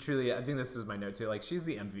truly, I think this was my note too, like she's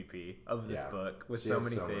the MVP of this book with so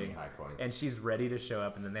many things, high points. and she's ready to show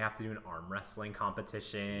up, and then they have to do an arm wrestling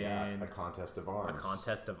competition. A contest of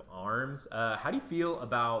arms. How do you feel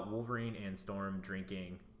about Wolverine and Storm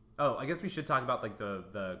drinking? Oh, I guess we should talk about like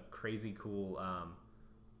the crazy cool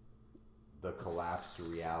the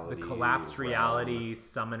collapsed reality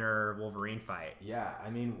summoner Wolverine fight. Yeah, I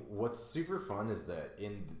mean, what's super fun is that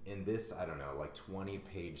in this, I don't know, like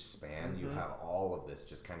 20-page span, you have all of this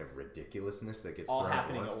just kind of ridiculousness that gets all thrown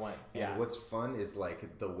happening at once. Yeah. And what's fun is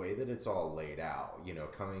like the way that it's all laid out, you know,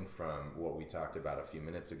 coming from what we talked about a few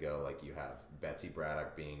minutes ago, like you have Betsy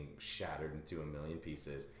Braddock being shattered into a million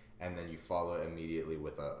pieces, and then you follow it immediately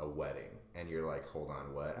with a wedding, and you're like, hold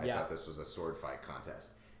on, what? I thought this was a sword fight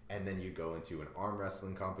contest. And then you go into an arm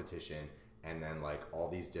wrestling competition, and then like all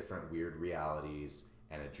these different weird realities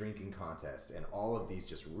and a drinking contest and all of these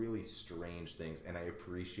just really strange things. And I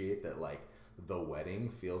appreciate that like the wedding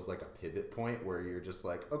feels like a pivot point where you're just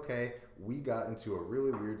like, okay, we got into a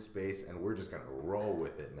really weird space and we're just going to roll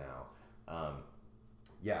with it now.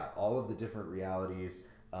 All of the different realities,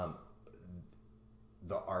 the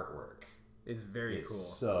artwork is very cool.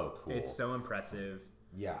 So cool. It's so impressive.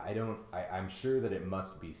 Yeah, I'm sure that it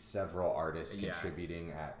must be several artists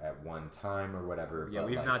contributing at one time or whatever. Yeah,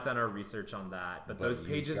 we've not done our research on that, but those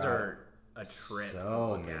pages are a trip.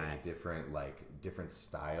 So many different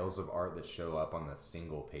styles of art that show up on the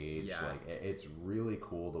single page. Yeah. Like it's really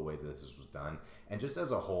cool the way that this was done. And just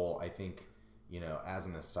as a whole, I think, you know, as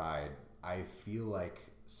an aside, I feel like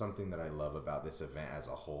something that I love about this event as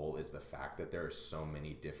a whole is the fact that there are so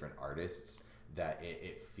many different artists that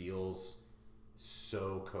it feels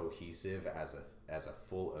so cohesive as a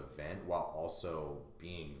full event, while also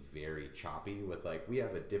being very choppy with like we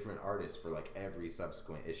have a different artist for like every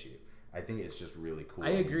subsequent issue. I think it's just really cool.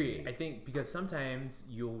 I agree. I think because sometimes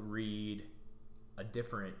you'll read a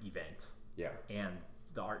different event, and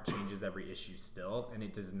the art changes every issue still, and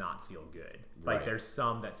it does not feel good. Like there's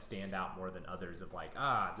some that stand out more than others of like,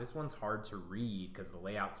 this one's hard to read because the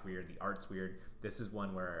layout's weird, the art's weird. This is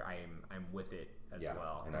one where I'm with it as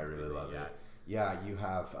well. And I really love it. Yeah, you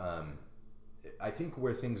have, I think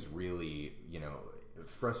where things really, you know,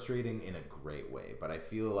 frustrating in a great way, but I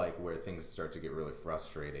feel like where things start to get really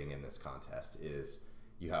frustrating in this contest is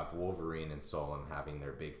you have Wolverine and Solem having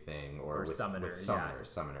their big thing, or with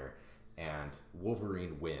Summoner, and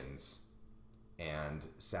Wolverine wins, and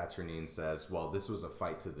Saturnine says, well, this was a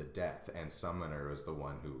fight to the death, and Summoner was the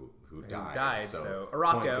one who died. So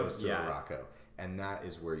Arakko point goes to Arakko. And that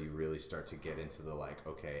is where you really start to get into the like,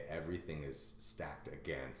 okay, everything is stacked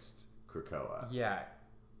against Krakoa. Yeah.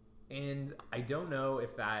 And I don't know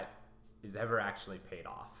if that is ever actually paid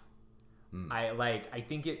off. I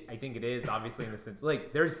think it is, obviously, in the sense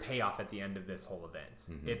like there's payoff at the end of this whole event.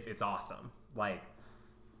 It's awesome. Like,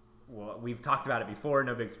 well, we've talked about it before,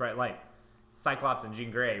 no big surprise. Like Cyclops and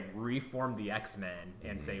Jean Grey reform the X-Men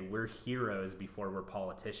and say we're heroes before we're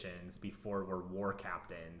politicians, before we're war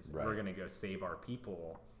captains. We're going to go save our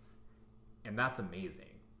people. And that's amazing.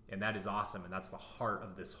 And that is awesome. And that's the heart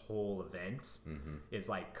of this whole event is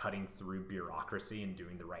like cutting through bureaucracy and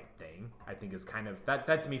doing the right thing. I think is kind of,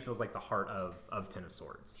 that to me feels like the heart of Ten of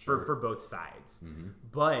Swords for both sides.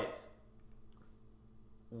 But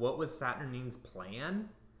what was Saturnine's plan?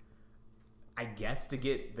 I guess to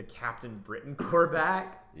get the Captain Britain Corps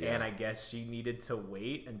back, and I guess she needed to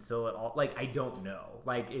wait until it all, like, I don't know.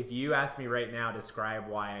 Like, if you ask me right now, describe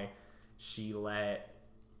why she let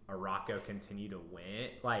Arakko continue to win,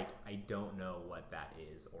 like, I don't know what that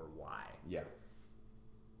is or why. Yeah.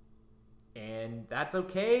 And that's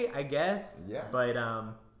okay, I guess. Yeah. But,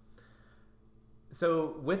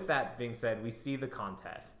 So with that being said, we see the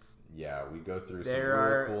contests. Yeah, we go through some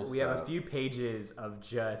really cool stuff. We have a few pages of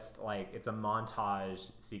just like, it's a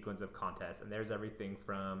montage sequence of contests, and there's everything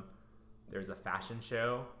from, there's a fashion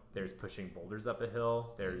show, there's pushing boulders up a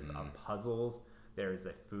hill, there's puzzles, there's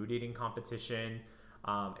a food eating competition,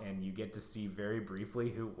 and you get to see very briefly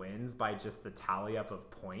who wins by just the tally up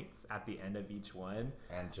of points at the end of each one.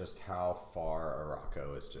 And just how far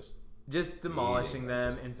Araco is just demolishing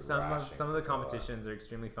them. And some of the competitions are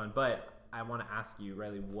extremely fun. But I want to ask you,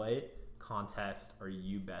 Riley, what contest are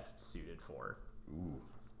you best suited for? Ooh.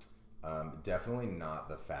 Definitely not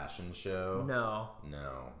the fashion show. No,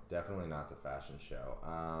 definitely not the fashion show.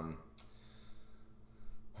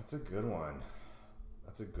 That's a good one.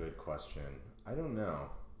 That's a good question. I don't know.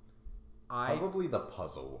 Probably the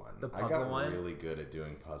puzzle one. I got really good at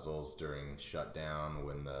doing puzzles during shutdown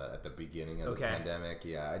at the beginning of the pandemic.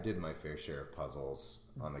 Yeah, I did my fair share of puzzles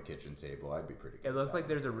on the kitchen table. I'd be pretty good. It looks like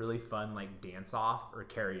there's a really fun like dance off or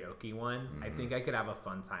karaoke one. I think I could have a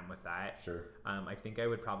fun time with that. Sure. I think I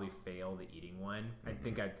would probably fail the eating one. I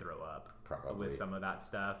think I'd throw up with some of that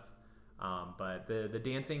stuff. But the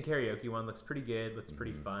dancing karaoke one looks pretty good. Looks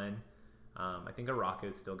pretty fun. I think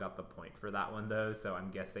Araco's still got the point for that one though, so I'm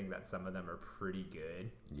guessing that some of them are pretty good.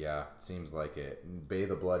 Yeah, seems like it. Bay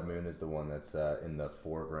the Blood Moon is the one that's in the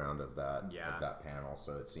foreground of that panel,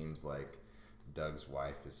 so it seems like Doug's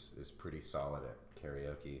wife is pretty solid at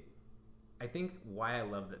karaoke. I think why I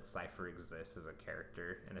love that Cypher exists as a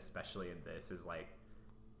character, and especially in this, is like,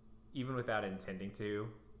 even without intending to,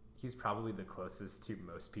 he's probably the closest to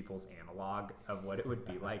most people's analog of what it would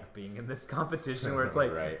be like being in this competition, where it's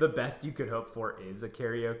like the best you could hope for is a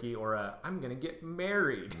karaoke or a I'm gonna get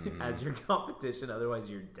married as your competition, otherwise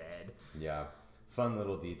you're dead. Yeah. Fun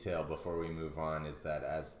little detail before we move on is that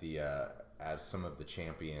as some of the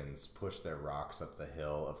champions push their rocks up the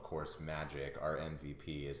hill, of course Magic, our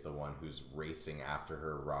MVP, is the one who's racing after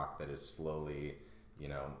her rock that is slowly,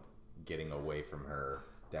 getting away from her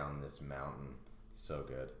down this mountain. So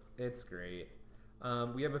good. It's great.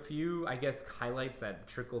 We have a few, I guess, highlights that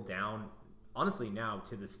trickle down, honestly, now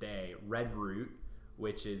to this day. Red Root,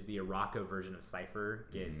 which is the Araco version of Cypher,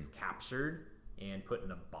 gets captured and put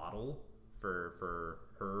in a bottle for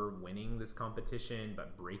her winning this competition,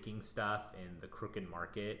 but breaking stuff in the crooked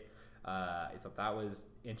market. I thought that was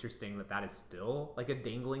interesting that is still like a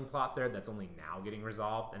dangling plot there that's only now getting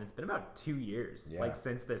resolved. And it's been about 2 years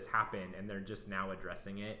since this happened, and they're just now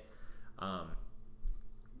addressing it.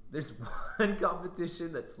 There's one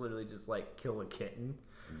competition that's literally just like kill a kitten.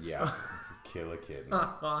 Yeah, kill a kitten.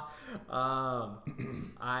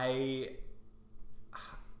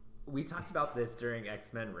 We talked about this during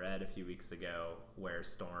X-Men Red a few weeks ago, where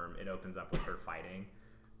Storm, it opens up with her fighting,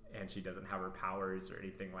 and she doesn't have her powers or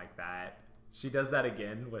anything like that. She does that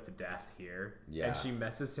again with Death here, and she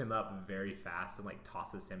messes him up very fast and like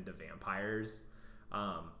tosses him to vampires.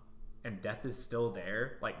 And Death is still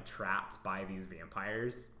there, like trapped by these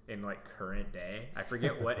vampires in like current day. I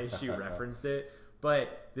forget what issue referenced it,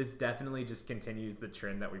 but this definitely just continues the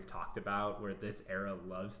trend that we've talked about, where this era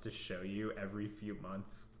loves to show you every few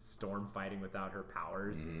months Storm fighting without her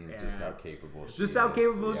powers. Just how capable she is. Just how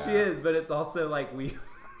capable she is, but it's also like we've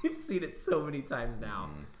seen it so many times now.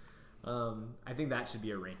 I think that should be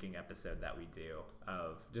a ranking episode that we do,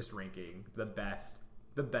 of just ranking the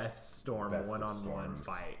best Storm one-on-one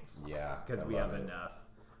fights. Yeah, because we have enough.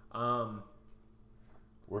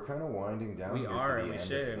 We're kind of winding down. We are. And we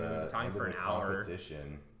should. We've been talking for an hour.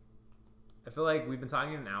 Competition. I feel like we've been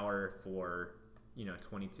talking an hour for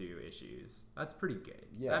 22 issues. That's pretty good.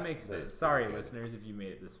 Yeah, that makes sense. Sorry, listeners, if you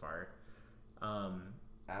made it this far.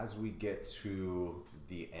 As we get to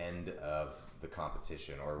the end of the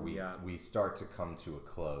competition, or we start to come to a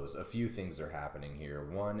close, a few things are happening here.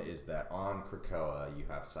 One is that on Krakoa, you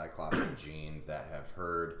have Cyclops and Jean that have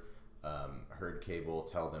heard Cable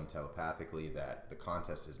tell them telepathically that the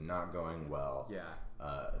contest is not going well.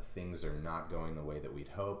 Things are not going the way that we'd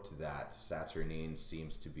hoped, that Saturnine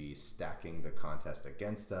seems to be stacking the contest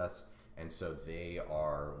against us, and so they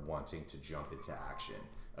are wanting to jump into action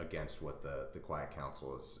against what the Quiet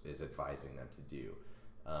Council is advising them to do.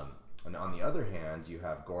 And on the other hand, you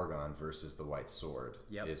have Gorgon versus the White Sword.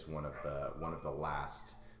 Is one of the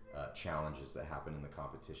last challenges that happen in the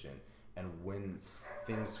competition. And when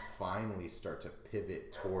things finally start to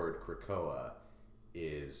pivot toward Krakoa,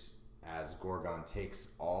 is as Gorgon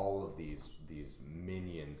takes all of these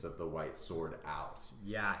minions of the White Sword out.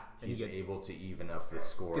 He's able to even up the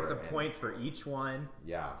score. Gets a point for each one.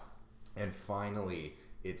 And finally,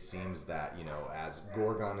 it seems that, as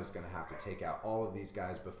Gorgon is going to have to take out all of these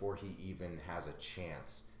guys before he even has a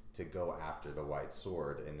chance to go after the white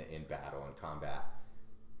sword in battle and combat.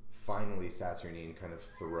 Finally, Saturnine kind of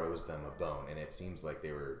throws them a bone, and it seems like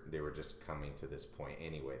they were just coming to this point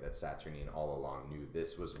anyway, that Saturnine all along knew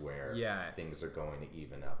this was where things are going to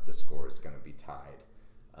even up. The score is going to be tied.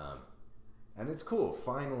 And it's cool.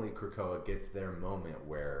 Finally, Krakoa gets their moment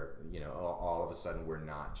where, all of a sudden we're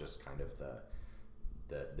not just kind of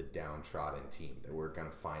the downtrodden team, that we're going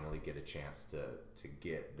to finally get a chance to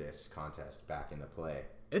get this contest back into play.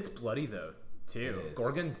 It's bloody, though, too.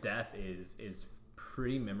 Gorgon's death is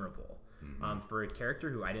pretty memorable. For a character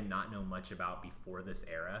who I did not know much about before this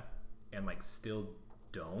era, and still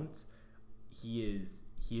don't. He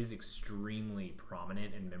is extremely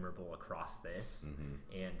prominent and memorable across this,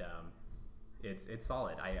 and it's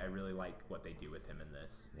solid. I really like what they do with him in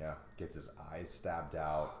this. Yeah, gets his eyes stabbed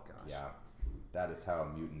out. Oh, gosh. Yeah, that is how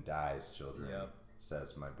a mutant dies, children. Yep.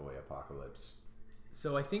 Says my boy Apocalypse.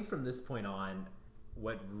 So I think from this point on,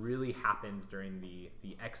 what really happens during the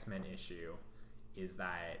X-Men issue is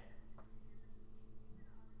that,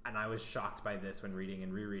 and I was shocked by this when reading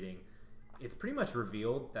and rereading, it's pretty much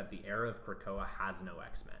revealed that the era of Krakoa has no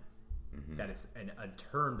X-Men. That it's a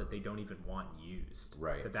term that they don't even want used.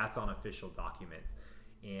 Right. That's on official documents.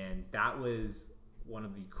 And that was one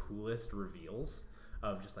of the coolest reveals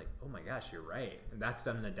of just oh my gosh, you're right. And that's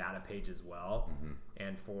done in the data page as well.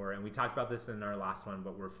 And we talked about this in our last one,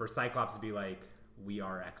 but for Cyclops to be we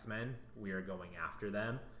are X-Men, we are going after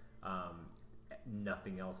them.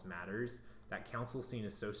 Nothing else matters. That council scene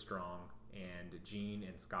is so strong, and Jean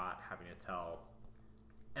and Scott having to tell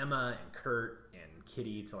Emma and Kurt and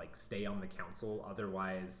Kitty to stay on the council,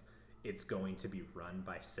 otherwise it's going to be run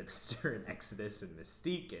by Sinister and Exodus and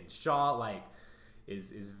Mystique and Shaw,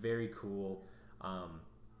 is very cool.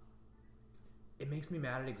 It makes me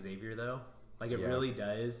mad at Xavier, though. It really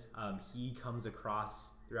does. He comes across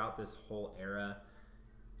throughout this whole era,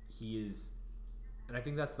 he is, and I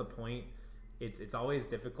think that's the point. It's always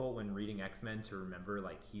difficult when reading X-Men to remember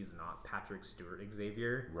he's not Patrick Stewart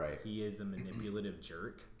Xavier. Right. He is a manipulative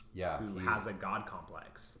jerk. Yeah. Who has a god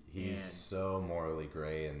complex. He's so morally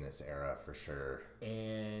gray in this era for sure.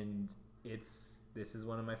 And this is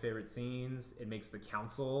one of my favorite scenes. It makes the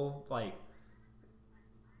council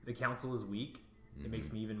the council is weak. It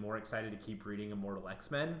makes me even more excited to keep reading Immortal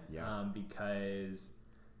X-Men. Yeah. Because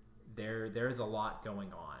there's a lot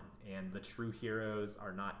going on. And the true heroes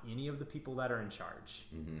are not any of the people that are in charge.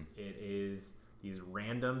 It is these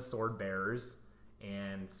random sword bearers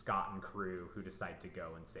and Scott and crew who decide to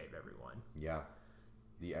go and save everyone. Yeah.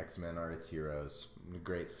 The X-Men are its heroes.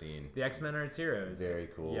 Great scene. The X-Men are its heroes. Very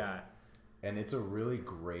cool. Yeah. And it's a really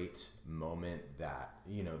great moment that,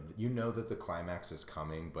 you know that the climax is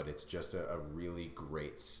coming, but it's just a really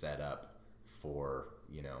great setup for,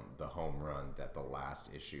 the home run that the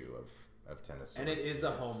last issue of Ten of Swords. And it is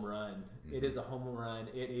a home run. It is a home run.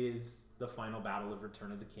 It is the final battle of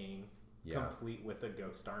Return of the King, complete with a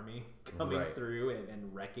ghost army coming through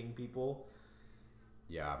and wrecking people.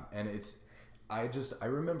 Yeah, and I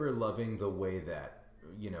remember loving the way that,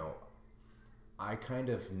 I kind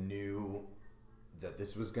of knew that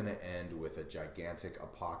this was going to end with a gigantic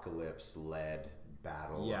apocalypse-led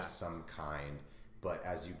battle of some kind. But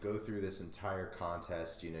as you go through this entire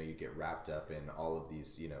contest, you get wrapped up in all of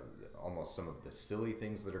these, almost some of the silly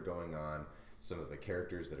things that are going on, some of the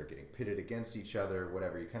characters that are getting pitted against each other,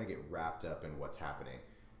 whatever. You kind of get wrapped up in what's happening.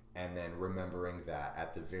 And then remembering that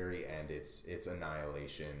at the very end, it's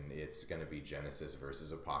Annihilation. It's going to be Genesis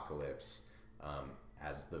versus Apocalypse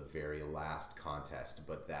as the very last contest.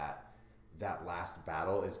 But that last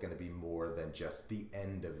battle is going to be more than just the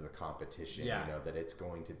end of the competition. That it's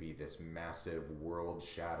going to be this massive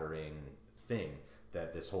world-shattering thing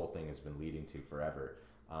that this whole thing has been leading to forever.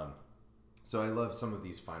 So I love some of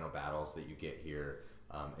these final battles that you get here.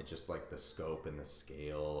 It's just the scope and the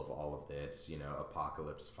scale of all of this,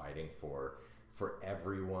 Apocalypse fighting for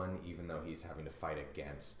everyone, even though he's having to fight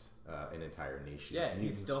against an entire nation. Yeah,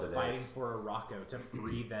 he's still fighting for Rocco to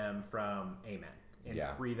free them from Amen. And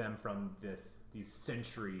free them from these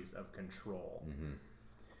centuries of control.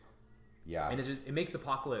 Yeah, and it makes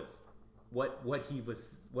Apocalypse what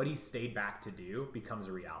he stayed back to do becomes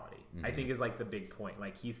a reality. I think is the big point.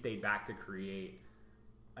 He stayed back to create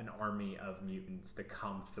an army of mutants to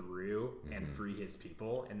come through and free his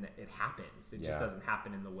people, and it happens. It just doesn't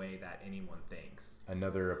happen in the way that anyone thinks.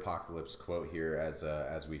 Another Apocalypse quote here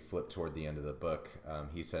as we flip toward the end of the book.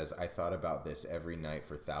 He says, "I thought about this every night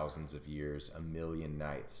for thousands of years, a million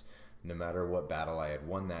nights. No matter what battle I had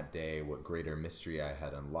won that day, what greater mystery I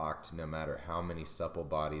had unlocked, no matter how many supple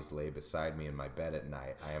bodies lay beside me in my bed at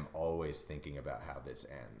night, I am always thinking about how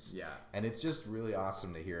this ends. Yeah. And it's just really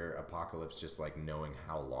awesome to hear Apocalypse just like knowing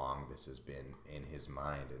how long this has been in his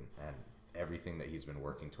mind and everything that he's been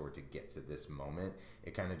working toward to get to this moment.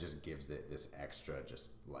 It kind of just gives it this extra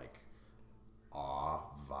just like awe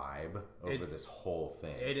vibe over this whole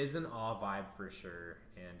thing. It is an awe vibe for sure,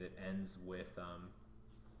 and it ends with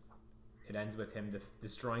him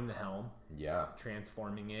destroying the helm. Yeah.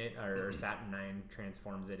 Transforming it, or Saturnine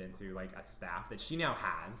transforms it into like a staff that she now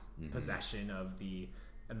has possession of the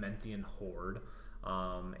Amenthean horde.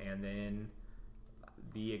 And then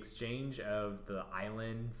the exchange of the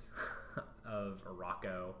island of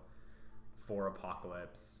Araco for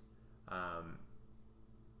Apocalypse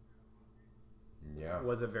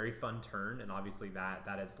was a very fun turn, and obviously that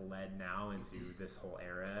has led now into this whole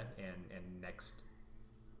era and next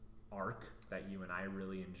arc that you and I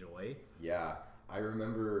really enjoy. Yeah, I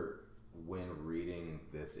remember when reading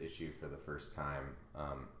this issue for the first time,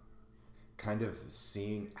 kind of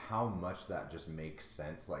seeing how much that just makes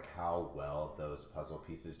sense, like how well those puzzle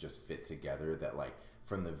pieces just fit together, that like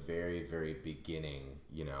from the very, very beginning,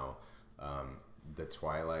 you know, the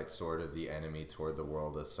Twilight Sword of the enemy toward the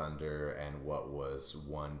world asunder, and what was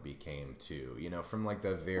one became two. You know, from like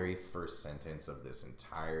the very first sentence of this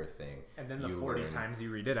entire thing. And then the 40 times you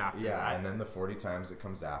read it after. Yeah, that. And then the 40 times it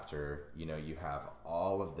comes after. You know, you have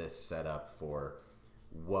all of this set up for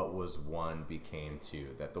what was one became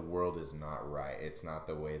two. That the world is not right. It's not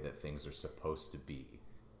the way that things are supposed to be.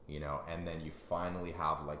 You know, and then you finally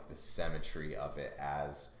have like the symmetry of it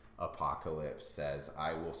as Apocalypse says,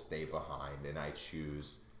 I will stay behind and I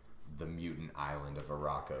choose the mutant island of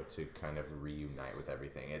Araco to kind of reunite with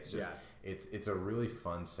everything. It's just it's a really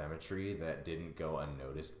fun symmetry that didn't go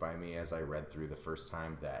unnoticed by me as I read through the first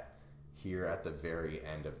time, that here at the very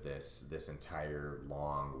end of this entire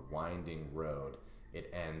long winding road,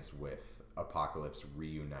 it ends with Apocalypse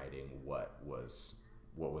reuniting what was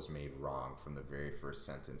made wrong from the very first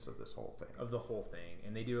sentence of this whole thing. Of the whole thing.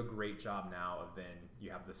 And they do a great job now of then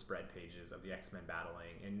you have the spread pages of the X-Men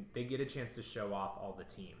battling, and they get a chance to show off all the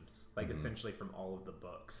teams, like essentially from all of the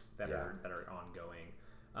books that are ongoing.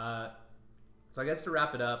 So I guess to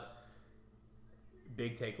wrap it up,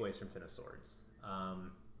 big takeaways from Ten of Swords.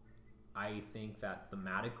 I think that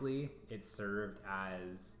thematically it served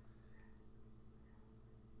as,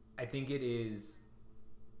 I think it is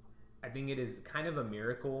kind of a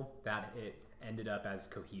miracle that it ended up as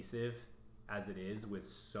cohesive as it is, with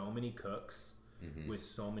so many cooks, with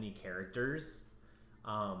so many characters,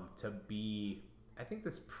 to be, I think,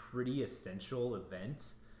 this pretty essential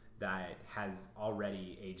event that has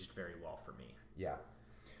already aged very well for me. Yeah,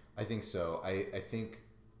 I think so. I think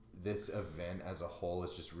this event as a whole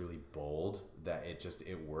is just really bold, that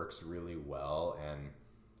it works really well, and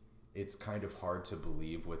it's kind of hard to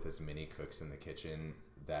believe with as many cooks in the kitchen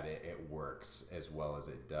that it works as well as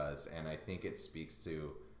it does. And I think it speaks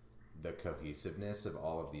to the cohesiveness of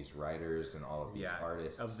all of these writers and all of these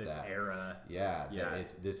artists of this era.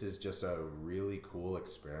 This is just a really cool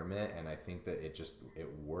experiment, and I think that it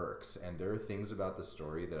works. And there are things about the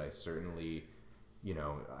story that I certainly, you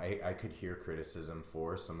know, I could hear criticism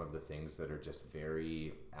for some of the things that are just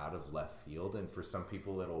very out of left field, and for some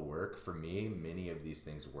people it'll work. For me, many of these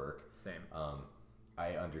things work. Same.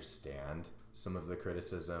 I understand some of the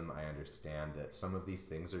criticism. I understand that some of these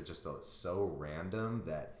things are just so random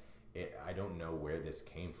that I don't know where this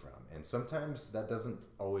came from. And sometimes that doesn't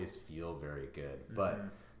always feel very good. But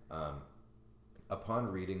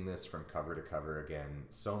upon reading this from cover to cover again,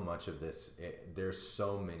 so much of this, there's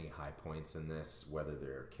so many high points in this, whether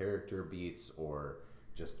they're character beats or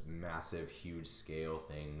just massive, huge scale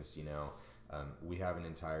things, you know. We have an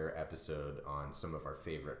entire episode on some of our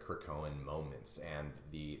favorite Krakoan moments, and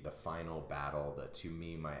the final battle, to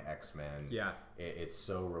me, my X-Men, it's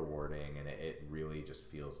so rewarding, and it really just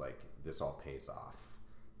feels like this all pays off.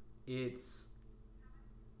 It's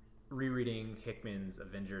rereading Hickman's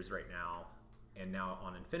Avengers right now, and now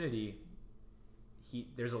on Infinity,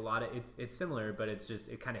 there's a lot of, it's similar, but it's just,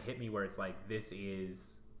 it kind of hit me where it's like, this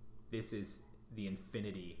is the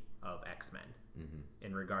Infinity of X-Men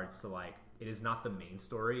in regards to, like, it is not the main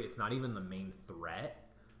story. It's not even the main threat,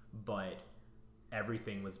 but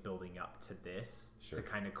everything was building up to this to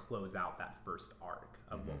kind of close out that first arc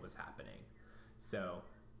of what was happening. So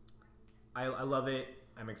I love it.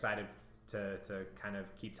 I'm excited to kind of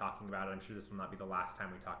keep talking about it. I'm sure this will not be the last time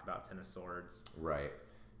we talk about Ten of Swords. Right.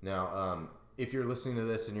 Now, if you're listening to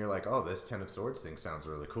this and you're like, oh, this Ten of Swords thing sounds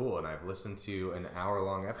really cool, and I've listened to an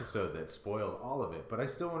hour-long episode that spoiled all of it, but I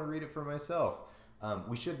still want to read it for myself,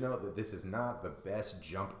 We should note that this is not the best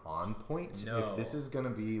jump on point. No. If this is going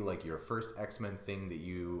to be like your first X-Men thing that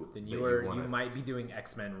you you might be doing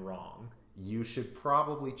X-Men wrong. You should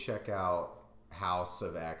probably check out House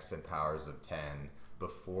of X and Powers of 10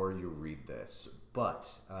 before you read this. But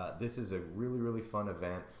this is a really, really fun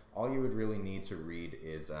event. All you would really need to read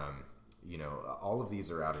is, all of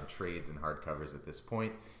these are out in trades and hardcovers at this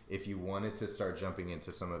point. If you wanted to start jumping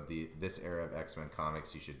into some of this era of X-Men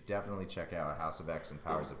comics, you should definitely check out House of X and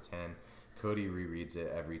Powers of 10. Cody rereads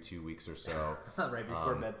it every 2 weeks or so. Right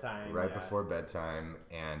before bedtime. Right before bedtime.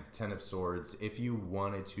 And 10 of Swords, if you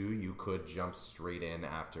wanted to, you could jump straight in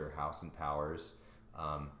after House and Powers.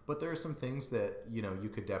 But there are some things that, you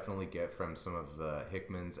could definitely get from some of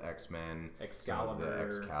Hickman's X-Men, some of the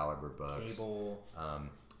Excalibur books. Cable.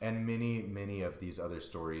 And many of these other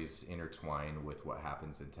stories intertwine with what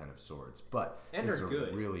happens in 10 of Swords. But this is a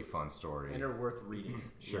really fun story. And are worth reading.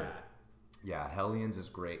 Sure. Yeah, Hellions is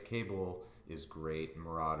great. Cable is great.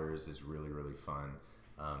 Marauders is really, really fun.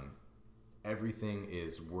 Everything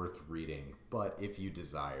is worth reading. But if you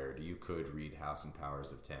desired, you could read House and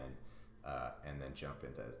Powers of 10 and then jump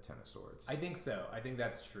into 10 of Swords. I think so. I think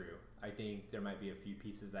that's true. I think there might be a few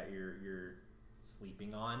pieces that you're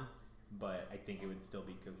sleeping on. But I think it would still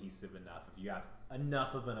be cohesive enough if you have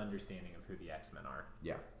enough of an understanding of who the X-Men are.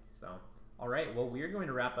 Yeah. So, all right. Well, we are going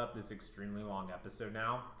to wrap up this extremely long episode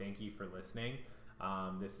now. Thank you for listening.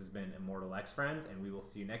 This has been Immortal X Friends, and we will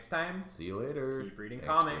see you next time. See you later. Keep reading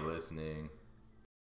Thanks comics. Thanks for listening.